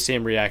to have the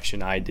same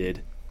reaction I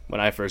did when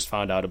I first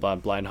found out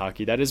about blind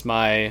hockey. That is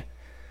my,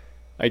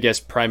 I guess,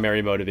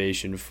 primary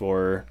motivation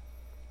for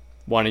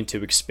wanting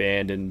to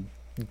expand and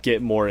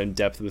get more in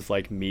depth with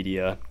like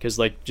media, because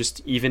like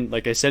just even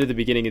like I said at the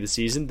beginning of the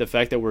season, the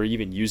fact that we're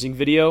even using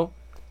video,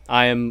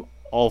 I am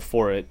all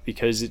for it,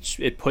 because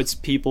it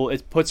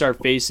puts our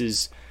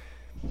faces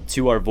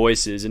to our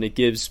voices, and it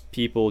gives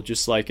people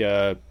just like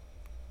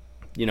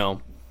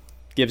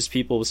gives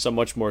people so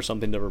much more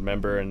something to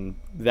remember, and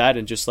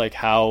just like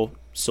how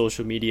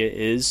social media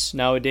is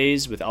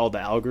nowadays with all the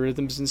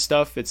algorithms and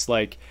stuff. It's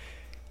like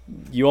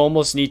you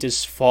almost need to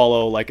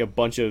follow like a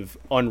bunch of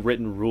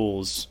unwritten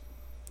rules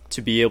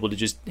to be able to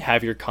just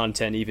have your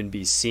content even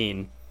be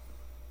seen,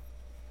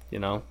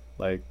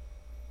 like,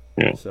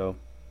 yeah. So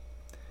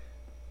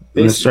I'm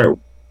gonna start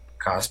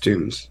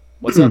costumes.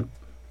 What's up? I'm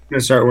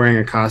gonna start wearing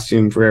a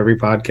costume for every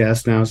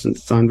podcast now since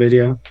it's on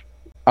video.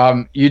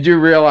 You do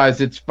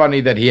realize it's funny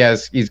that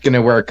he's going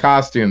to wear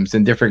costumes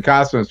and different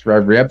costumes for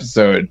every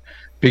episode,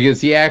 because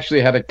he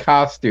actually had a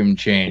costume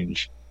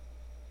change.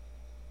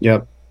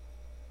 Yep.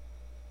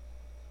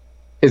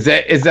 Is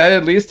that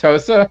at least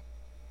Hosa?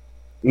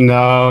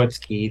 No, it's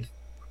Keith.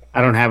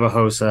 I don't have a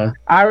Hosa.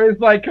 I was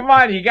like, come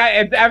on, you got,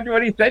 after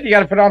what he said, you got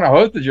to put on a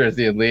Hosa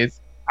jersey at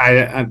least.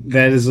 I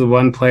that is the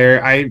one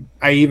player. I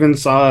even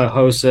saw a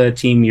Hosa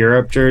Team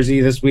Europe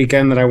jersey this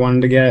weekend that I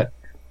wanted to get.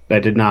 But I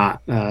did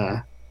not.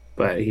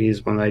 But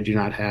he's one that I do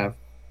not have.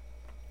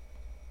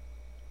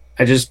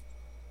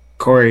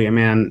 Kory,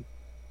 man,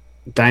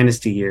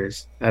 dynasty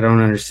years. I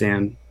don't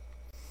understand.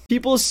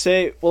 People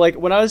say, well, like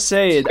when I was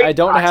saying I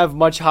don't have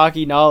much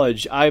hockey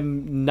knowledge,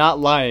 I'm not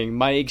lying.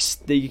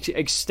 The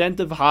extent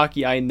of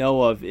hockey I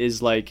know of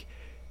is like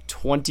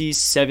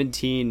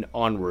 2017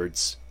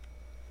 onwards.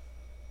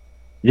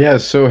 Yeah,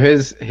 so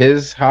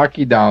his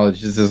hockey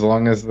knowledge is as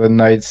long as the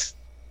Knights,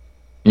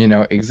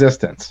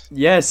 existence.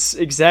 Yes,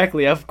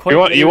 exactly. You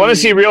want to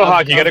see real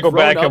hockey? You got to go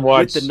back and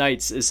watch with the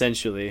Knights,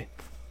 essentially.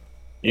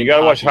 You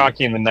got to watch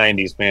hockey in the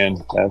 '90s, man.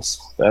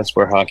 That's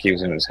where hockey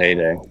was in its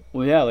heyday.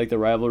 Well, yeah, like the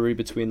rivalry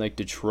between like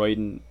Detroit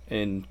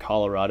and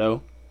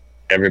Colorado.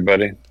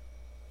 Everybody.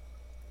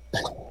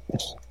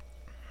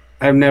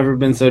 I've never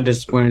been so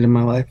disappointed in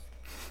my life.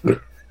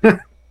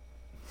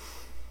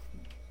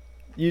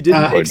 You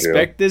didn't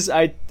expect this?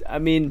 I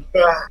mean,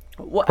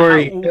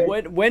 Kory,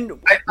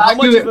 how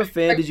much of a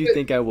fan did you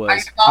think I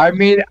was? I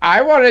mean,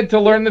 I wanted to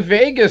learn the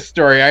Vegas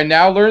story. I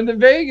now learned the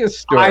Vegas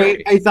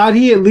story. I thought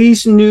he at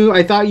least knew.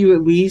 I thought you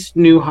at least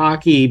knew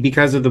hockey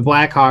because of the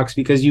Blackhawks,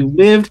 because you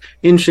lived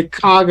in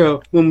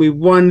Chicago when we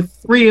won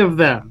 3 of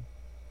them.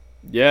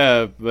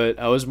 Yeah, but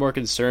I was more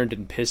concerned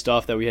and pissed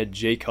off that we had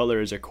Jay Cutler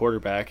as a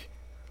quarterback.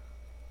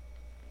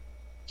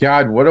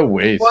 God, what a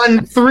waste!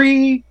 Won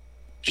 3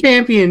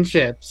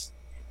 championships.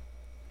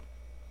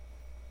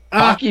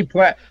 Hockey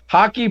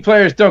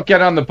players don't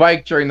get on the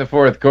bike during the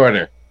fourth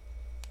quarter.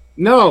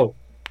 No.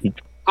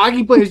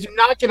 Hockey players do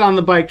not get on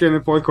the bike during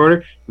the fourth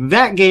quarter.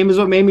 That game is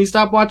what made me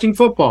stop watching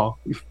football.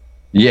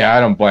 Yeah, I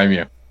don't blame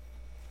you.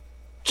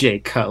 Jay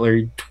Cutler,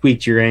 you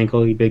tweaked your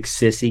ankle, you big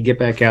sissy. Get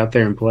back out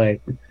there and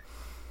play.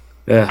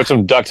 Ugh. Put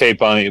some duct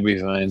tape on it, you'll be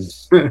fine.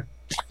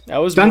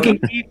 Duncan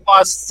Keith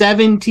lost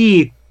 7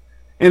 teeth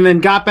and then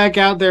got back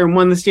out there and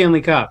won the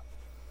Stanley Cup.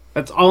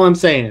 That's all I'm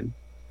saying.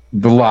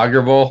 The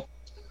Lager Bowl.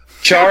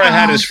 Chara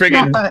had his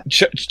friggin'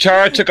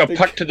 Chara took a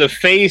puck to the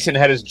face and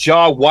had his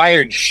jaw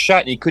wired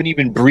shut, and he couldn't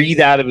even breathe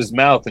out of his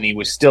mouth, and he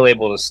was still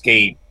able to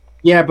skate.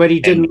 Yeah, but he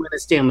didn't win a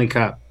Stanley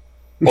Cup.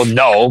 Well,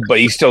 no, but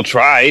he still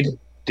tried.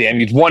 Damn,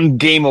 he's 1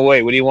 game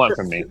away. What do you want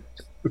from me?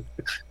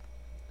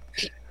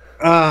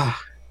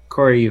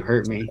 Kory, you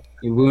hurt me.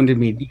 You wounded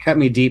me. You cut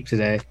me deep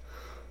today.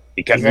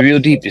 He cut me real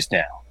deep just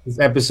now. This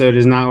episode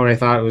is not what I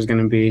thought it was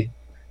going to be.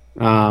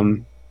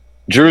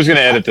 Drew's going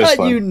to edit this I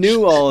thought one. you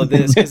knew all of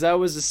this because I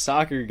was a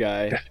soccer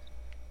guy.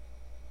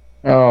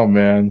 Oh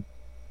man.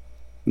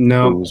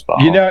 No.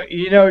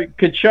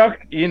 Kachuk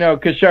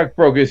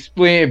broke his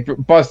spleen,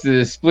 busted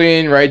his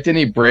spleen, right? Didn't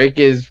he break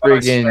his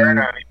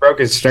friggin' He broke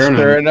his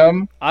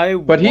sternum.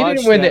 But he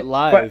didn't win it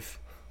live.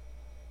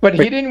 But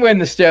he didn't win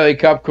the Stanley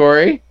Cup,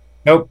 Kory.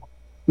 Nope.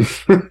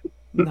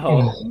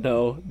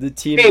 No. The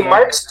team. Hey,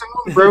 Mark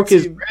Stone broke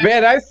his.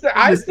 Man, I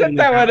set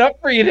that one up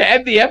for you to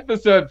end the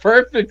episode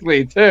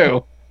perfectly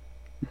too.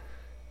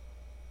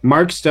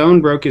 Mark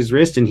Stone broke his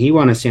wrist and he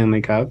won a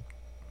Stanley Cup.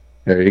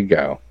 There you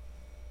go.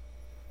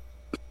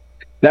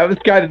 That was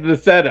kind of the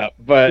setup,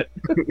 but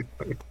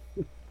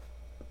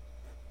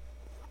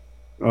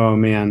oh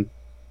man,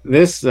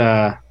 this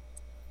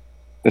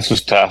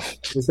was tough.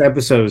 This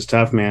episode was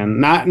tough, man.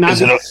 Not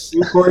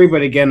Kory,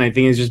 but again, I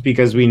think it's just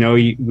because we know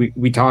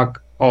we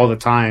talk all the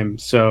time,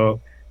 so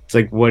it's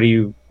like, what do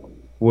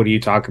you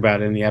talk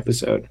about in the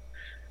episode?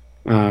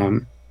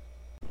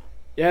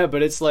 Yeah,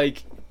 but it's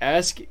like,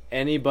 ask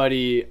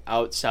anybody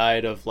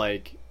outside of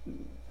like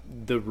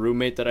the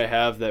roommate that I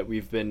have that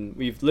we've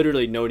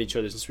literally known each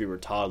other since we were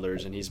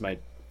toddlers, and he's my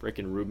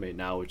freaking roommate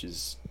now,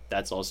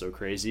 that's also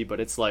crazy. But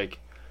it's like,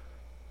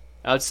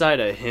 outside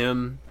of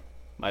him,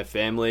 my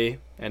family,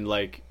 and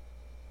like,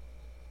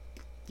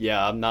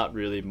 yeah, I'm not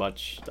really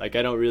much, like,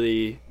 I don't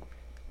really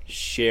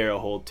share a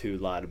whole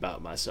lot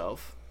about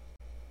myself.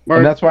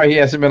 And that's why he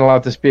hasn't been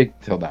allowed to speak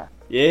till now.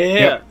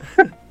 Yeah.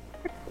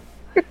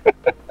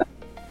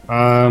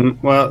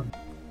 Well,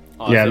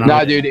 Awesome. yeah,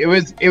 No, dude, it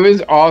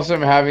was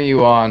awesome having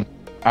you on.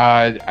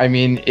 I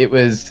mean, it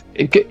was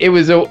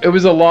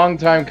a long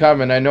time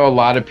coming. I know a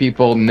lot of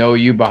people know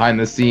you behind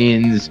the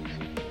scenes.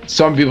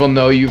 Some people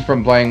know you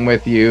from playing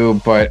with you,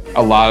 but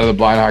a lot of the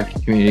blind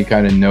hockey community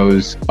kind of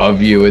knows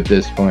of you at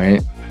this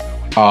point.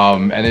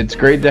 And it's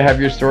great to have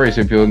your story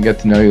so people can get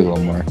to know you a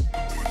little more.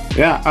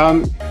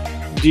 Yeah.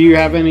 Do you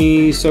have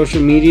any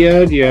social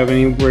media? Do you have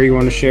anywhere you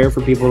want to share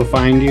for people to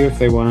find you if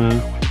they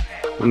want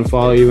to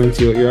follow you and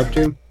see what you're up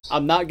to?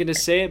 I'm not gonna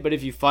say it, but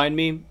if you find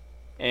me,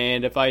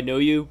 and if I know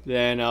you,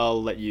 then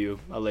I'll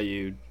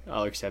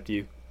accept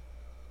you.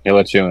 He'll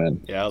let you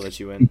in. Yeah, I'll let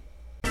you in.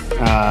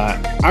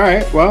 All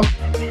right. Well,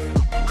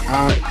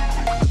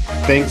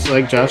 thanks.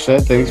 Like Josh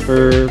said, thanks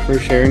for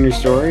sharing your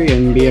story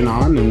and being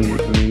on. And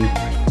I mean,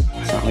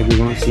 it's not like we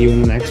won't see you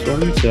in the next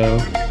one. So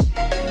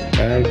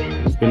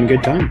it's been a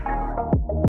good time.